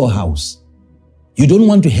into your house. You don't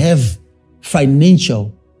want to have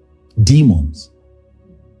financial demons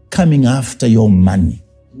coming after your money.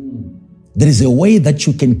 There is a way that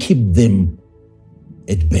you can keep them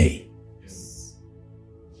at bay.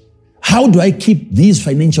 How do I keep these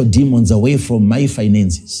financial demons away from my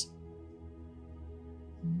finances?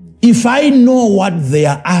 If I know what they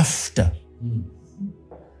are after,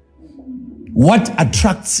 what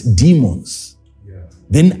attracts demons,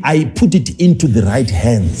 then I put it into the right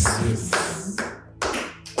hands.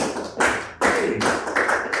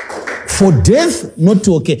 For death not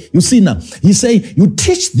to okay. You see now, he say, you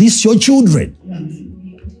teach this your children.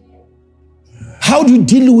 How do you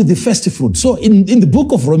deal with the first fruit? So in the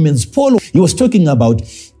book of Romans, Paul, he was talking about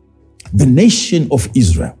the nation of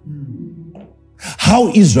Israel. How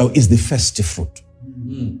Israel is the first fruit.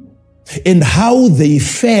 And how they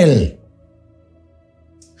fell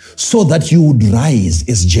so that you would rise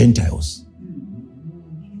as Gentiles.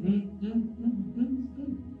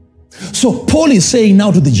 So Paul is saying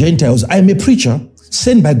now to the Gentiles, I am a preacher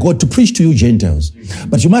sent by God to preach to you Gentiles.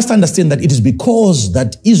 But you must understand that it is because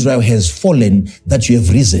that Israel has fallen that you have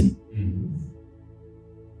risen.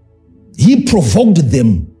 He provoked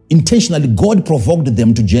them intentionally. God provoked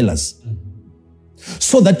them to jealous,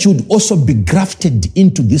 so that you would also be grafted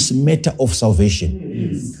into this matter of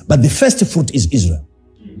salvation. But the first fruit is Israel.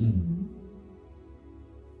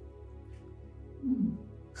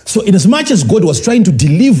 So in as much as God was trying to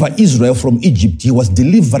deliver Israel from Egypt, he was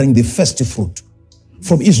delivering the first fruit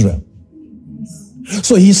from Israel.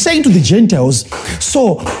 So he's saying to the Gentiles,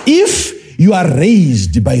 so if you are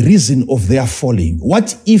raised by reason of their falling,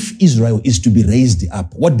 what if Israel is to be raised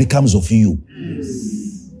up? What becomes of you?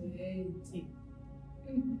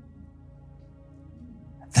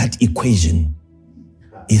 That equation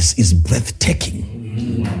is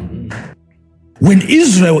breathtaking. When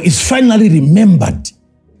Israel is finally remembered,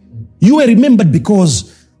 you were remembered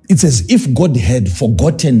because it's as if God had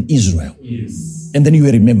forgotten Israel. And then you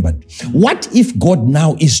were remembered. What if God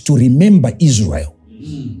now is to remember Israel?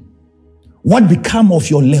 What become of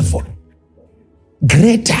your level?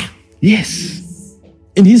 Greater. Yes.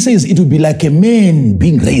 And he says it will be like a man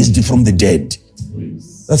being raised from the dead.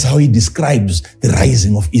 That's how he describes the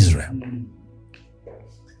rising of Israel.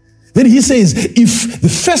 Then he says, if the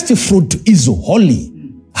first fruit is holy,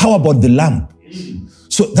 how about the lamb?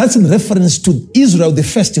 So that's in reference to Israel, the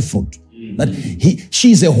first fruit. That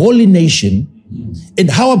she is a holy nation. And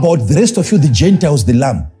how about the rest of you, the Gentiles, the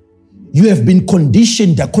lamb? You have been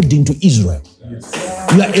conditioned according to Israel.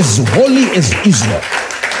 You are as holy as Israel.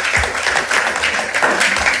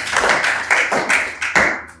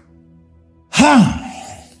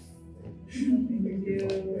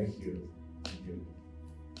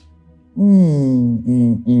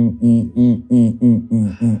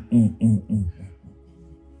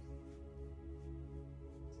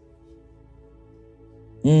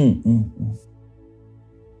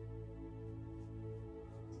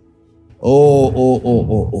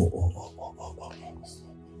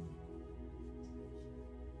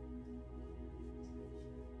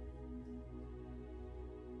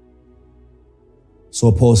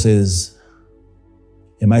 So Paul says,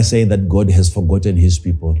 am I saying that God has forgotten his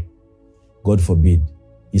people? God forbid.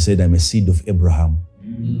 He said, I'm a seed of Abraham.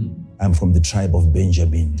 I'm from the tribe of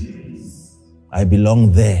Benjamin. I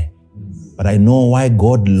belong there. But I know why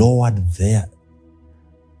God lowered their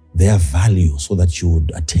value so that you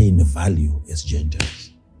would attain value as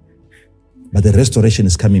Gentiles. But the restoration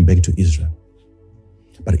is coming back to Israel.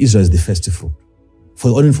 But Israel is the first fruit. For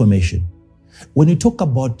your own information, when you talk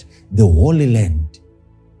about the Holy Land,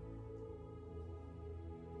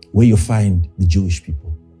 where you find the Jewish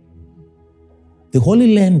people, the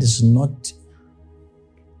Holy Land is not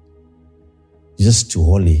just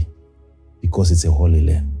holy because it's a holy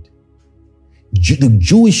land. The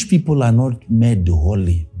Jewish people are not made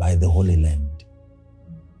holy by the Holy Land.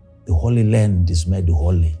 The Holy Land is made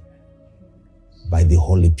holy by the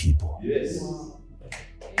holy people. Yes.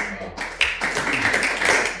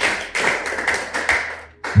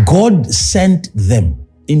 God sent them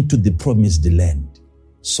into the promised land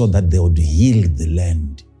so that they would heal the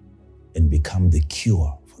land and become the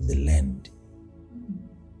cure for the land.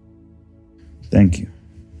 Thank you.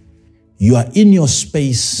 You are in your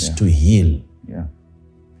space to heal. Yeah.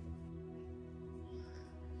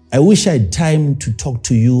 I wish I had time to talk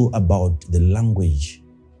to you about the language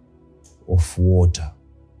of water.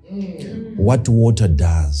 What water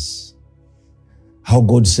does. How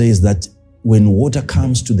God says that when water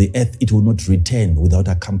comes to the earth, it will not return without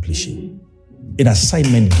accomplishing an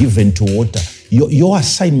assignment given to water. Your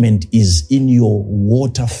assignment is in your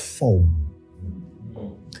water form.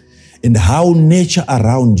 And how nature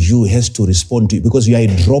around you has to respond to it, because you are a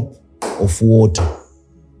drop of water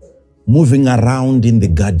moving around in the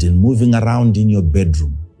garden, moving around in your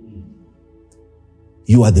bedroom.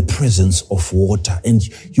 You are the presence of water, and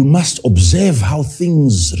you must observe how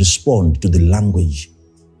things respond to the language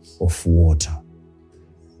of water.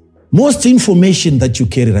 Most information that you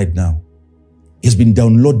carry right now has been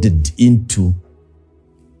downloaded into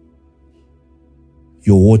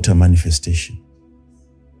your water manifestation.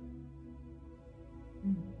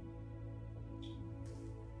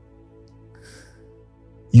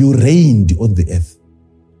 You reigned on the earth.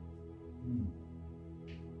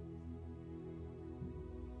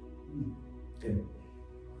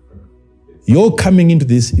 Your coming into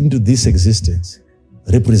this existence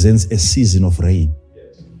represents a season of rain.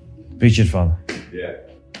 Preach it, Father. Yeah.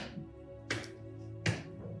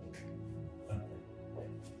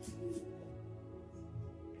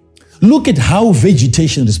 Look at how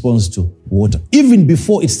vegetation responds to water. Even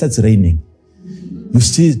before it starts raining, you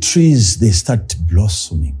see trees, they start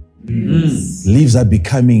blossoming. Leaves are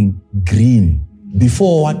becoming green.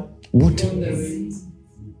 Before what? Water.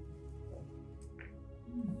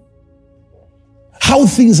 How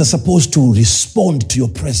things are supposed to respond to your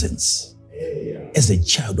presence as a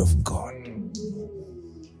child of God.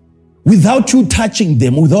 Without you touching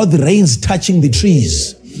them, without the rains touching the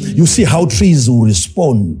trees, you see how trees will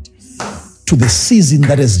respond to the season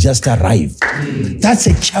that has just arrived. That's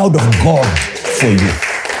a child of God for you.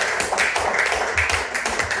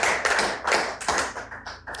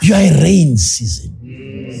 You are a rain season.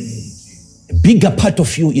 A bigger part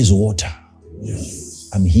of you is water.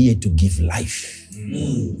 I'm here to give life.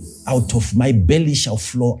 Out of my belly shall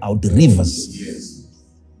flow out rivers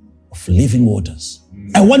of living waters.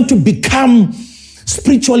 I want to become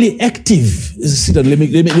spiritually active. Sit down. Let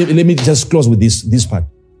me just close with this part.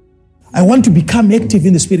 I want to become active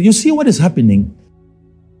in the spirit. You see what is happening?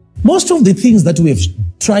 Most of the things that we have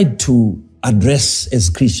tried to address as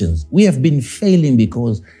Christians, we have been failing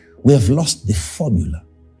because we have lost the formula.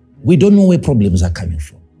 We don't know where problems are coming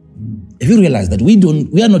from. If you realize that we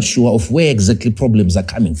are not sure of where exactly problems are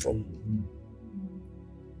coming from.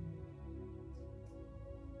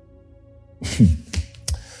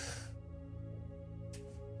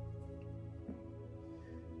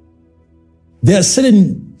 There are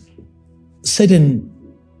certain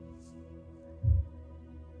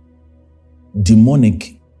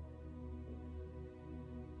demonic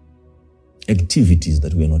activities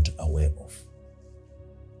that we are not aware of.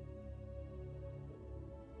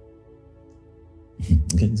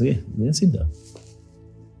 Okay, so yeah, sit down.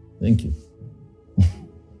 Thank you.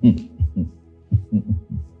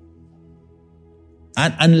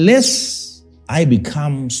 And unless I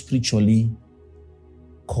become spiritually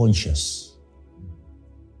conscious,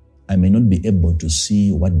 I may not be able to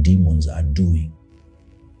see what demons are doing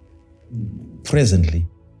presently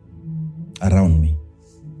around me.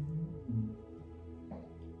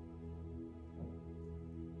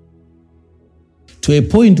 To a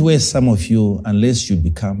point where some of you, unless you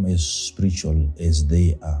become as spiritual as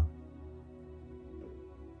they are,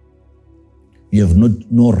 you have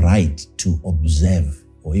no right to observe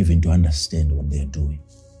or even to understand what they are doing.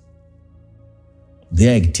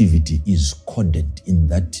 Their activity is coded in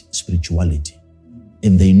that spirituality.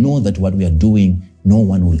 And they know that what we are doing, no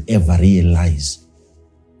one will ever realize.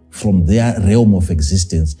 From their realm of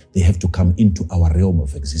existence, they have to come into our realm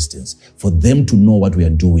of existence for them to know what we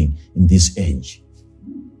are doing in this age.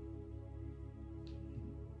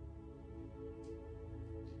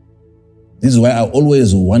 This is why I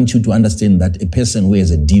always want you to understand that a person who has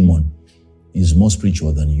a demon is more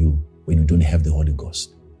spiritual than you when you don't have the Holy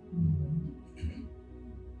Ghost.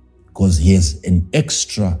 Because he has an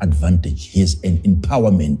extra advantage. He has an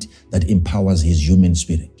empowerment that empowers his human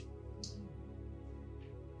spirit.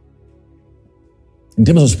 In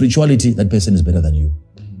terms of spirituality, that person is better than you.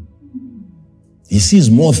 He sees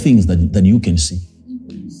more things than you can see.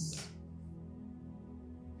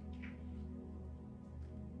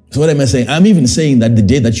 So what am I saying? I'm even saying that the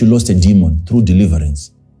day that you lost a demon through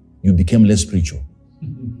deliverance, you became less spiritual.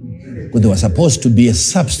 Because there was supposed to be a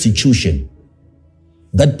substitution.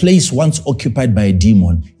 That place once occupied by a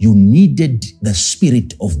demon, you needed the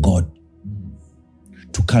Spirit of God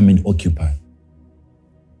to come and occupy.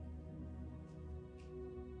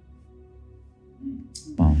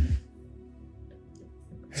 Wow.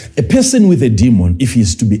 A person with a demon, if he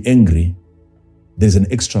is to be angry, there's an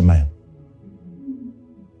extra mile.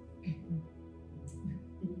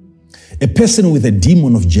 A person with a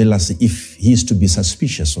demon of jealousy, if he is to be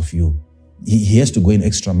suspicious of you, he has to go an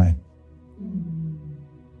extra mile.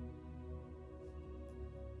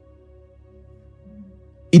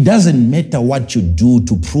 It doesn't matter what you do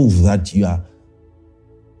to prove that you are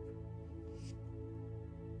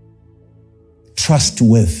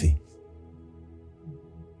trustworthy.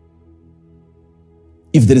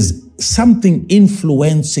 if there is something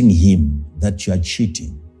influencing him that you are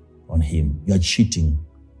cheating on him, you are cheating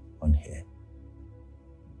on her.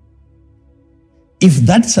 If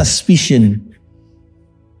that suspicion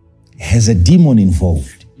has a demon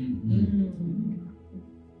involved,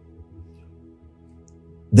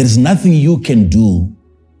 there is nothing you can do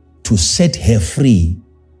to set her free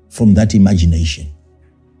from that imagination.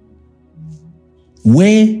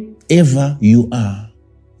 Wherever you are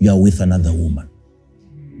with another woman.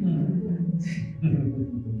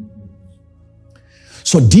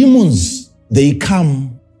 So demons, they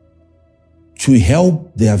come to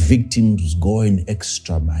help their victims go an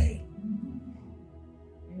extra mile.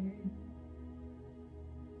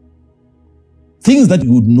 Things that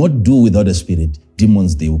you would not do without a spirit,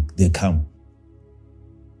 demons, they come.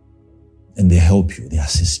 And they help you, they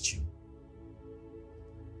assist you.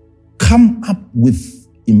 Come up with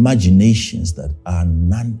imaginations that are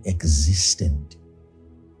non-existent.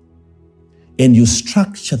 And you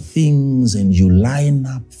structure things and you line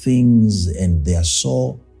up things and they are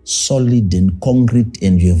so solid and concrete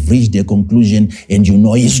and you have reached a conclusion and you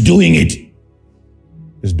know he's doing it.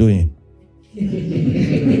 He's doing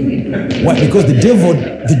it. Why? Because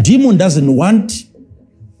the demon doesn't want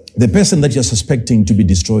the person that you're suspecting to be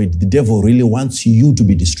destroyed. The devil really wants you to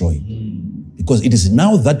be destroyed. Because it is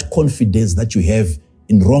now that confidence that you have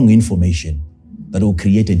in wrong information that will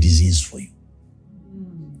create a disease for you.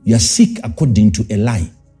 You are sick according to a lie.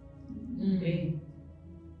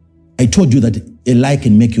 I told you that a lie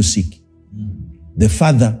can make you sick. The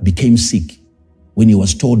father became sick when he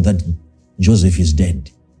was told that Joseph is dead.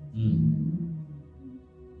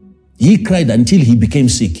 He cried until he became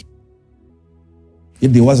sick.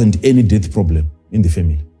 If there wasn't any death problem in the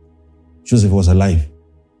family, Joseph was alive.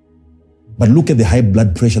 But look at the high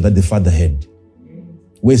blood pressure that the father had.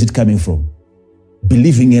 Where is it coming from?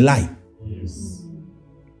 Believing a lie. Yes.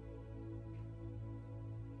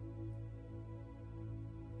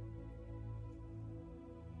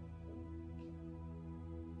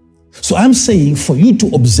 So I'm saying for you to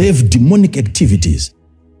observe demonic activities,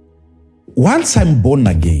 once I'm born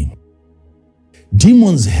again,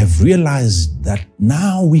 demons have realized that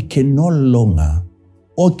now we can no longer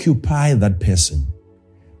occupy that person,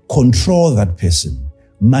 control that person,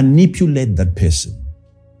 manipulate that person.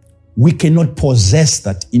 We cannot possess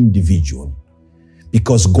that individual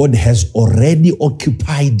because God has already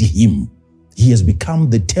occupied him. He has become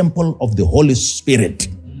the temple of the Holy Spirit.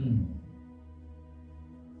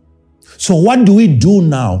 So what do we do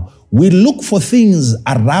now? We look for things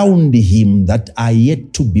around him that are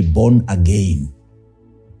yet to be born again.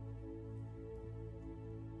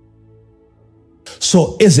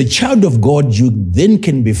 So as a child of God, you then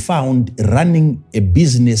can be found running a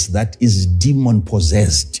business that is demon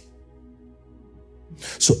possessed.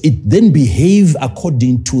 So it then behave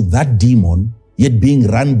according to that demon, yet being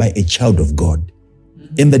run by a child of God.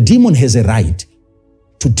 And the demon has a right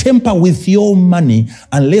to tamper with your money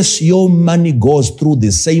unless your money goes through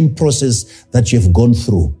the same process that you've gone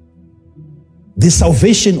through. The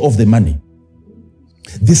salvation of the money.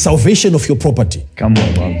 The salvation of your property. Come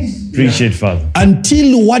on, Father. Preach it, Father.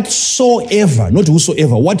 Until whatsoever, not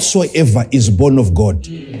whosoever, whatsoever is born of God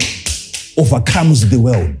overcomes the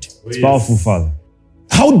world. It's powerful, Father.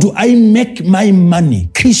 How do I make my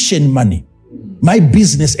money, Christian money, my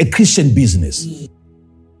business, a Christian business?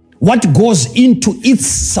 What goes into its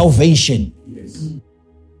salvation? Yes.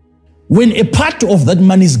 When a part of that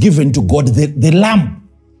money is given to God, the lamb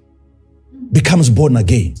becomes born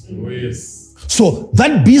again. Oh, yes. So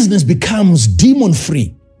that business becomes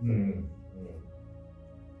demon-free.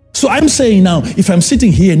 So I'm saying now, if I'm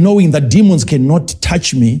sitting here knowing that demons cannot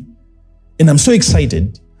touch me, and I'm so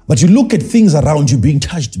excited, but you look at things around you being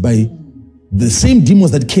touched by the same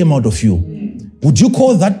demons that came out of you, would you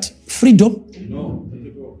call that freedom? No.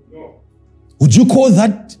 Would you call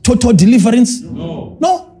that total deliverance? No.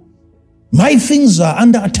 No. My things are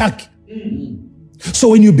under attack. So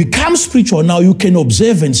when you become spiritual now, you can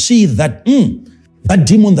observe and see that that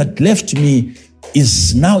demon that left me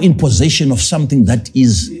is now in possession of something that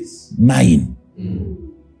is mine.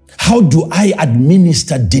 How do I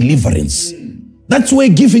administer deliverance? That's where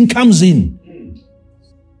giving comes in.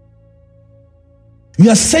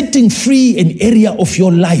 You are setting free an area of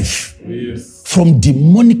your life from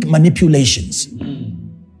demonic manipulations.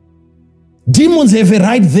 Demons have a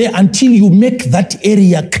right there until you make that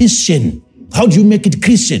area Christian. How do you make it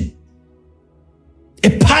Christian?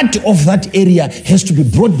 A part of that area has to be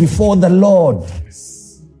brought before the Lord.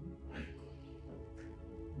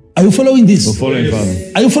 Are you following this? We're following,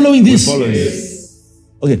 Father. Are you following this? We're following this.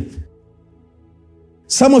 Okay.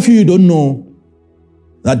 Some of you don't know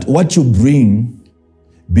that what you bring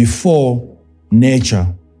before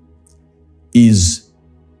nature is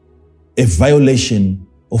a violation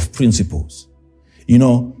of principles. You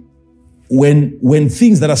know, when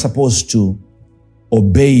things that are supposed to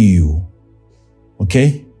obey you,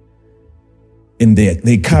 okay, and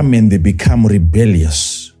they come and they become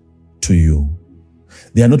rebellious to you.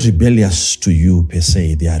 They are not rebellious to you per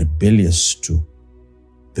se. They are rebellious to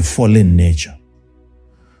the fallen nature.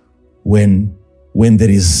 When there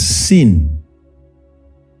is sin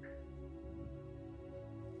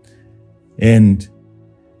and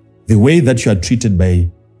the way that you are treated by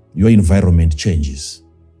your environment changes.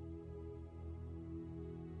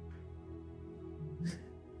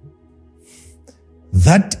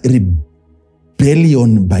 That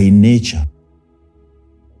rebellion by nature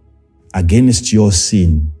against your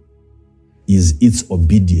sin is its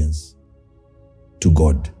obedience to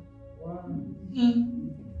God.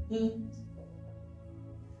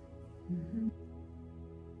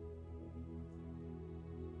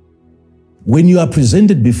 When you are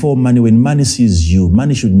presented before money, when money sees you,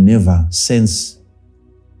 money should never sense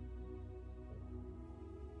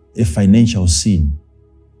a financial sin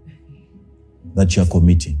that you are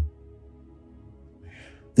committing.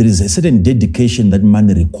 There is a certain dedication that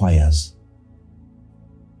money requires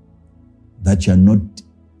that you are not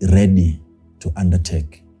ready to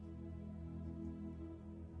undertake.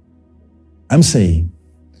 I'm saying,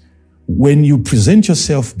 when you present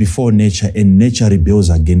yourself before nature and nature rebels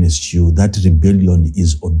against you, that rebellion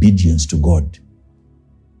is obedience to God.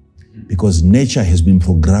 Because nature has been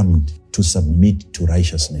programmed to submit to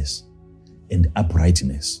righteousness and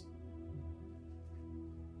uprightness.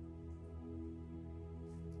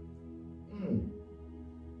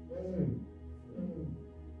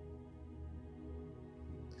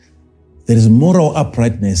 There is moral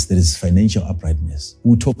uprightness, there is financial uprightness.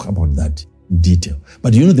 We'll talk about that in detail.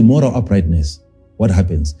 But you know the moral uprightness, what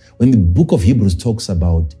happens? When the book of Hebrews talks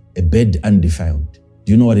about a bed undefiled,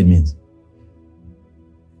 do you know what it means?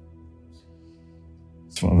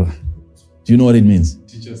 Do you know what it means?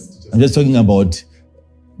 Teach us. I'm just talking about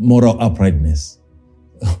moral uprightness.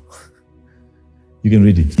 You can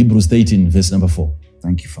read it. Hebrews 13, verse number 4.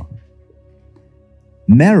 Thank you, Father.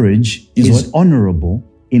 Marriage is what? Honorable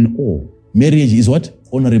in all. Marriage is what?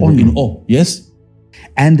 Honorable in all. Yes?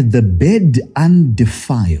 And the bed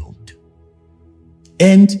undefiled.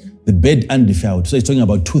 And the bed undefiled. So it's talking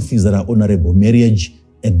about two things that are honorable, marriage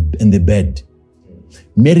and the bed.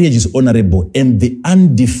 Marriage is honorable and the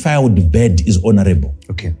undefiled bed is honorable.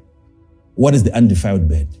 Okay. What is the undefiled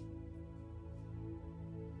bed?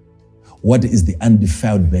 What is the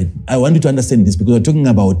undefiled bed? I want you to understand this because we're talking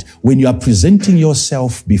about when you are presenting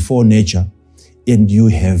yourself before nature and you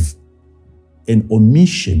have an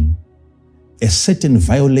omission, a certain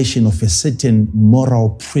violation of a certain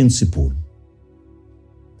moral principle,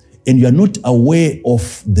 and you are not aware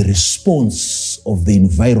of the response of the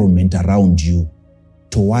environment around you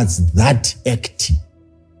towards that act,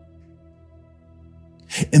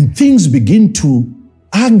 and things begin to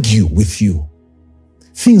argue with you.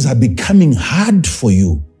 Things are becoming hard for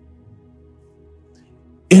you.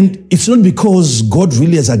 And it's not because God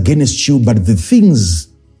really is against you, but the things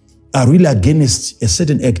are really against a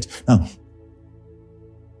certain act. Now,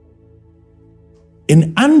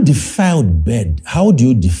 an undefiled bed, how do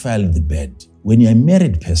you defile the bed? When you're a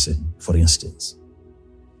married person, for instance,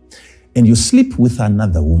 and you sleep with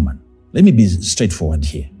another woman. Let me be straightforward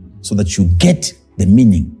here so that you get the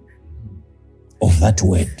meaning of that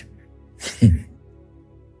word.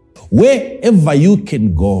 Wherever you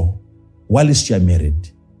can go whilst you're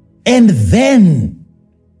married, and then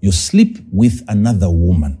you sleep with another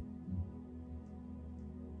woman,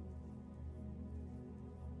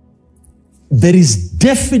 there is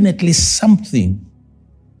definitely something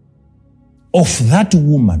of that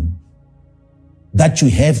woman that you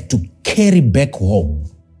have to carry back home,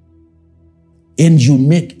 and you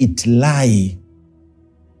make it lie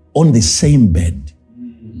on the same bed.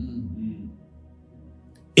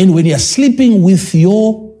 And when you're sleeping with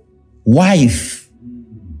your wife,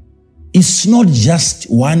 it's not just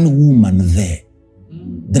one woman there.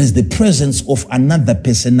 There is the presence of another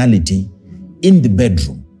personality in the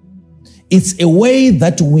bedroom. It's a way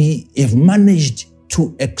that we have managed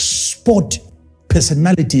to export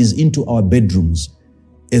personalities into our bedrooms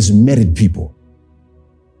as married people.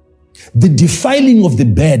 The defiling of the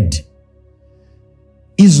bed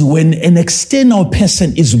is when an external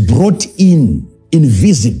person is brought in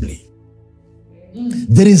invisibly.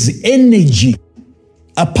 There is energy.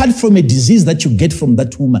 Apart from a disease that you get from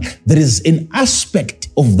that woman, there is an aspect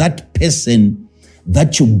of that person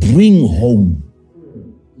that you bring home.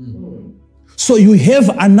 So you have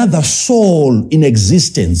another soul in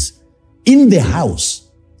existence in the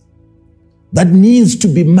house that needs to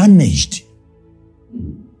be managed.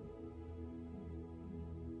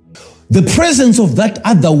 The presence of that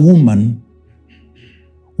other woman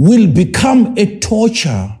will become a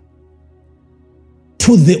torture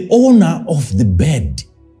to the owner of the bed,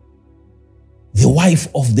 the wife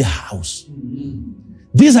of the house.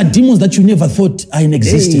 These are demons that you never thought are in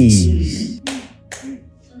existence.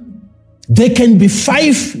 There can be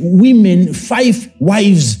 5 women, 5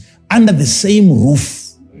 wives under the same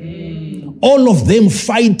roof. All of them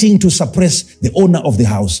fighting to suppress the owner of the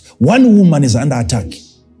house. One woman is under attack.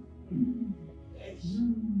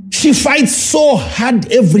 She fights so hard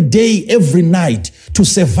every day, every night to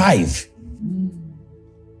survive.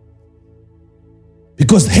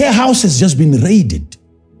 Because her house has just been raided.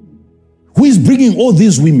 Who is bringing all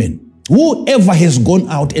these women? Whoever has gone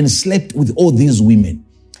out and slept with all these women,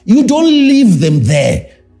 you don't leave them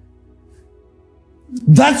there.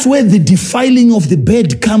 That's where the defiling of the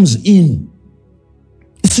bed comes in.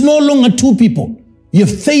 It's no longer 2 people. You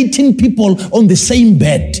have 13 people on the same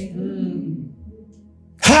bed.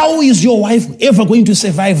 How is your wife ever going to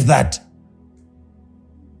survive that?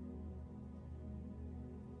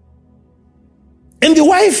 And the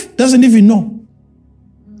wife doesn't even know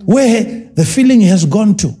where the feeling has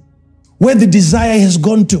gone to, where the desire has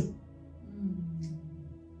gone to.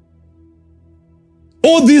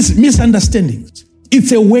 All these misunderstandings,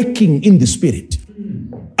 it's a working in the spirit.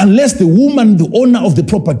 Unless the woman, the owner of the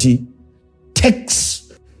property,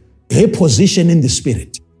 takes her position in the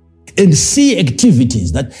spirit and see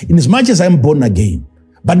activities that, in as much as I'm born again,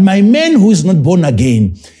 but my man who is not born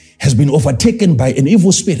again has been overtaken by an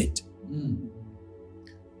evil spirit.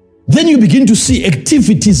 Then you begin to see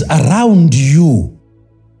activities around you.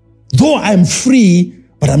 Though I'm free,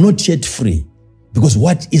 but I'm not yet free. Because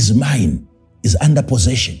what is mine is under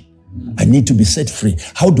possession. I need to be set free.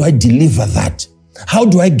 How do I deliver that? How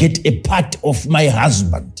do I get a part of my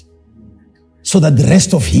husband so that the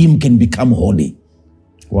rest of him can become holy?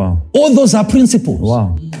 Wow. All those are principles.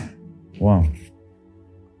 Wow. Wow.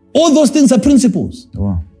 All those things are principles.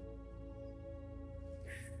 Wow.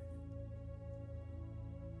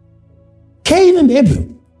 Cain and Abel,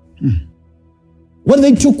 what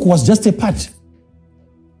they took was just a part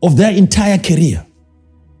of their entire career.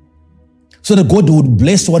 So that God would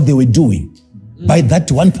bless what they were doing by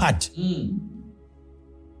that one part.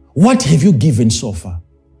 What have you given so far?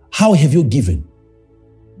 How have you given?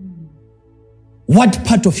 What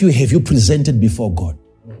part of you have you presented before God?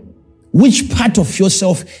 Which part of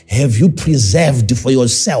yourself have you preserved for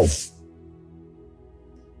yourself?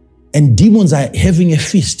 And demons are having a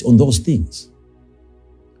feast on those things.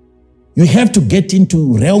 You have to get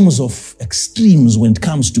into realms of extremes when it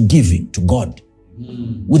comes to giving to God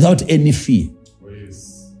without any fear. Oh,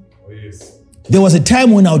 yes. Oh, yes. There was a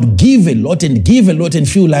time when I would give a lot and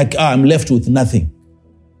feel like, I'm left with nothing.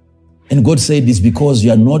 And God said, it's because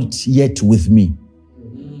you are not yet with me.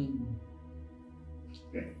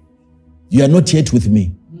 You are not yet with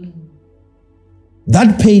me.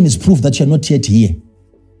 That pain is proof that you are not yet here.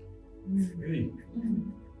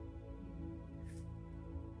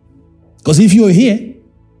 Because if you're here,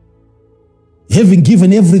 having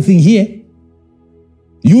given everything here,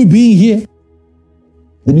 you being here,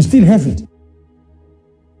 then you still have it.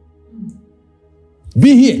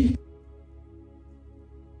 Be here.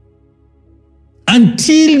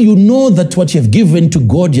 Until you know that what you have given to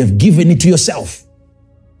God, you have given it to yourself.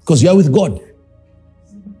 Because you are with God.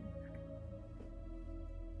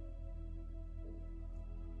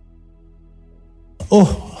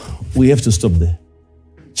 Oh, we have to stop there.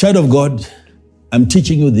 Child of God, I'm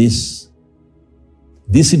teaching you this.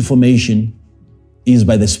 This information is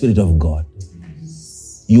by the Spirit of God.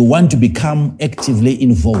 You want to become actively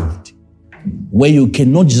involved, where you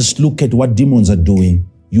cannot just look at what demons are doing.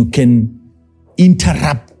 You can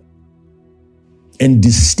interrupt and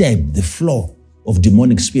disturb the flow of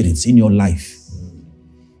demonic spirits in your life.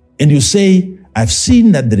 And you say, I've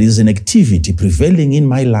seen that there is an activity prevailing in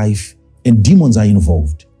my life and demons are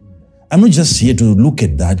involved. I'm not just here to look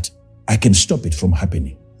at that. I can stop it from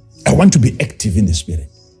happening. I want to be active in the spirit.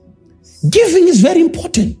 Giving is very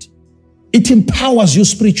important. It empowers you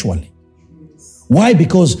spiritually. Why?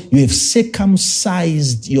 Because you have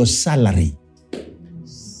circumcised your salary.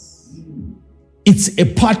 It's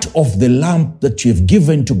a part of the lamp that you have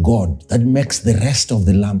given to God that makes the rest of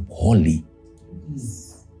the lamp holy.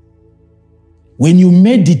 When you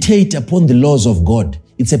meditate upon the laws of God,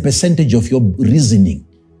 it's a percentage of your reasoning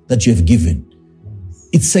that you have given.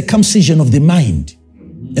 It's circumcision of the mind.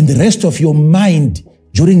 And the rest of your mind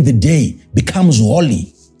during the day becomes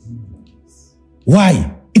holy.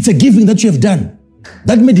 Why? It's a giving that you have done.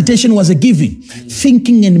 That meditation was a giving.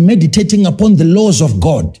 Thinking and meditating upon the laws of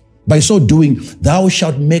God. By so doing, thou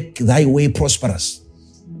shalt make thy way prosperous.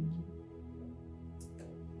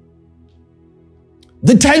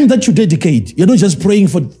 The time that you dedicate, you're not just praying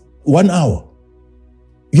for 1 hour.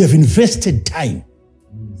 You have invested time.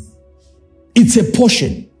 It's a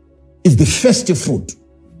portion. It's the first fruit.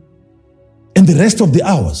 And the rest of the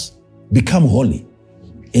hours become holy.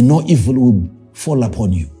 And no evil will fall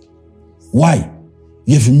upon you. Why?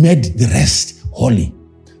 You have made the rest holy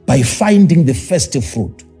by finding the first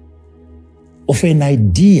fruit of an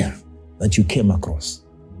idea that you came across.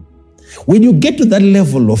 When you get to that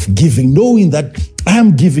level of giving, knowing that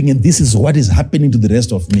I'm giving and this is what is happening to the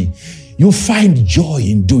rest of me, you find joy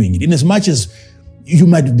in doing it. In as much as you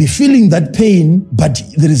might be feeling that pain, but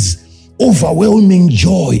there is overwhelming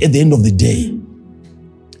joy at the end of the day.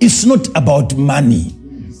 It's not about money.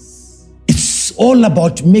 It's all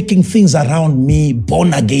about making things around me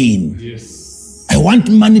born again. Yes. I want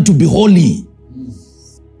money to be holy.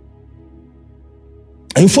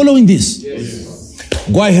 Are you following this? Yes.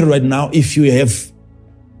 Go ahead right now. If you have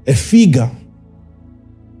a figure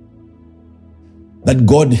that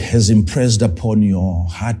God has impressed upon your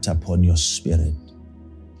heart, upon your spirit,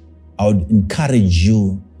 I would encourage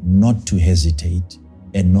you not to hesitate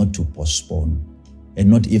and not to postpone and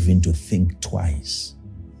not even to think twice.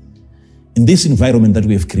 In this environment that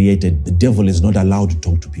we have created, the devil is not allowed to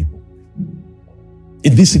talk to people.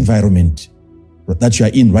 In this environment that you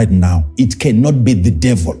are in right now, it cannot be the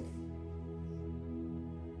devil.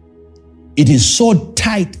 It is so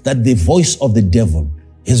tight that the voice of the devil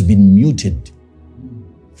has been muted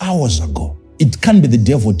hours ago. It can't be the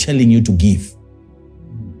devil telling you to give.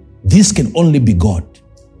 This can only be God.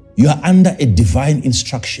 You are under a divine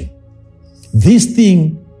instruction. This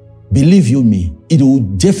thing, believe you me, it will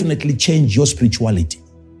definitely change your spirituality,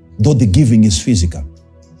 though the giving is physical.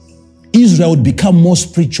 Israel would become more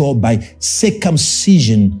spiritual by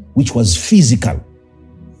circumcision, which was physical.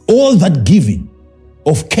 All that giving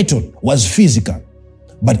of cattle was physical,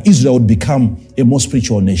 but Israel would become a more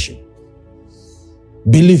spiritual nation.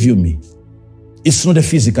 Believe you me, it's not a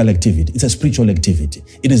physical activity, it's a spiritual activity.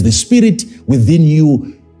 It is the spirit within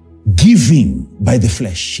you giving by the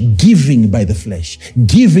flesh, giving by the flesh,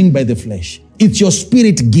 giving by the flesh. It's your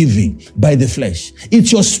spirit giving by the flesh.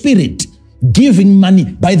 It's your spirit giving money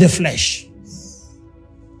by the flesh.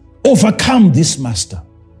 Overcome this master.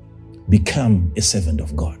 Become a servant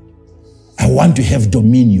of God. I want to have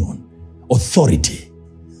dominion, authority.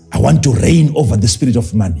 I want to reign over the spirit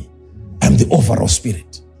of money. I'm the overall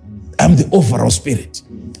spirit. I'm the overall spirit.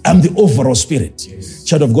 I'm the overall spirit. Yes.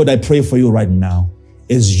 Child of God, I pray for you right now.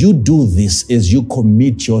 As you do this, as you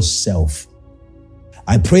commit yourself,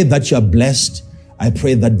 I pray that you are blessed. I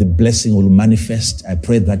pray that the blessing will manifest. I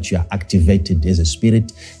pray that you are activated as a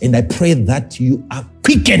spirit. And I pray that you are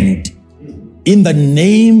quickened in the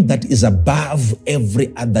name that is above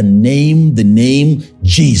every other name, the name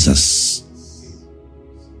Jesus.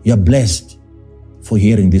 You are blessed for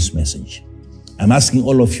hearing this message. I'm asking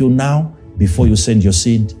all of you now, before you send your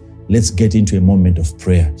seed, let's get into a moment of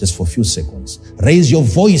prayer, just for a few seconds. Raise your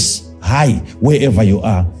voice high wherever you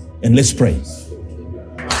are, and let's pray.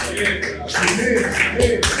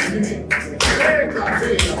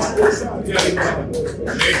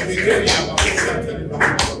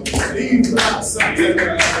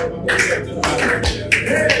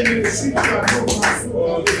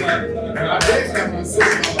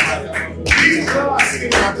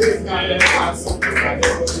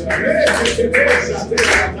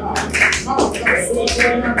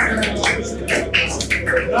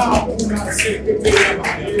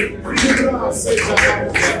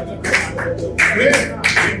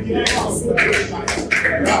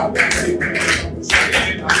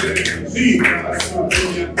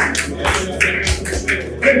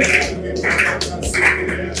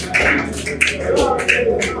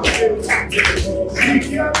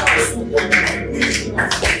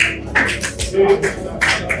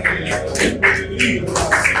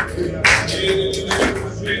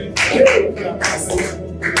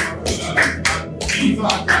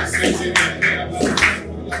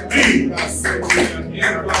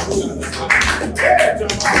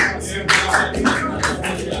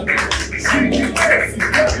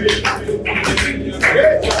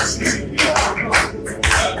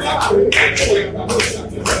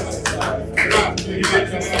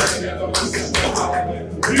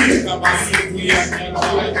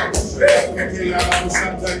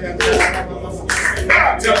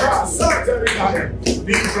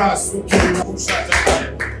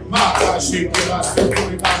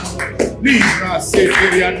 Libra se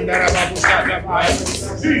andare a babusata mai.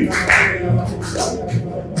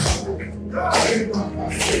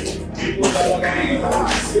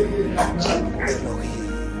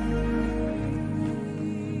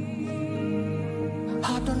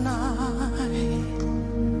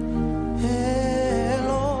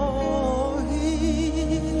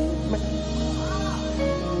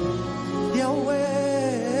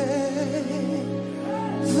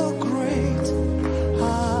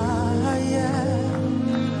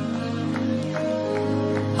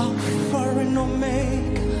 No man.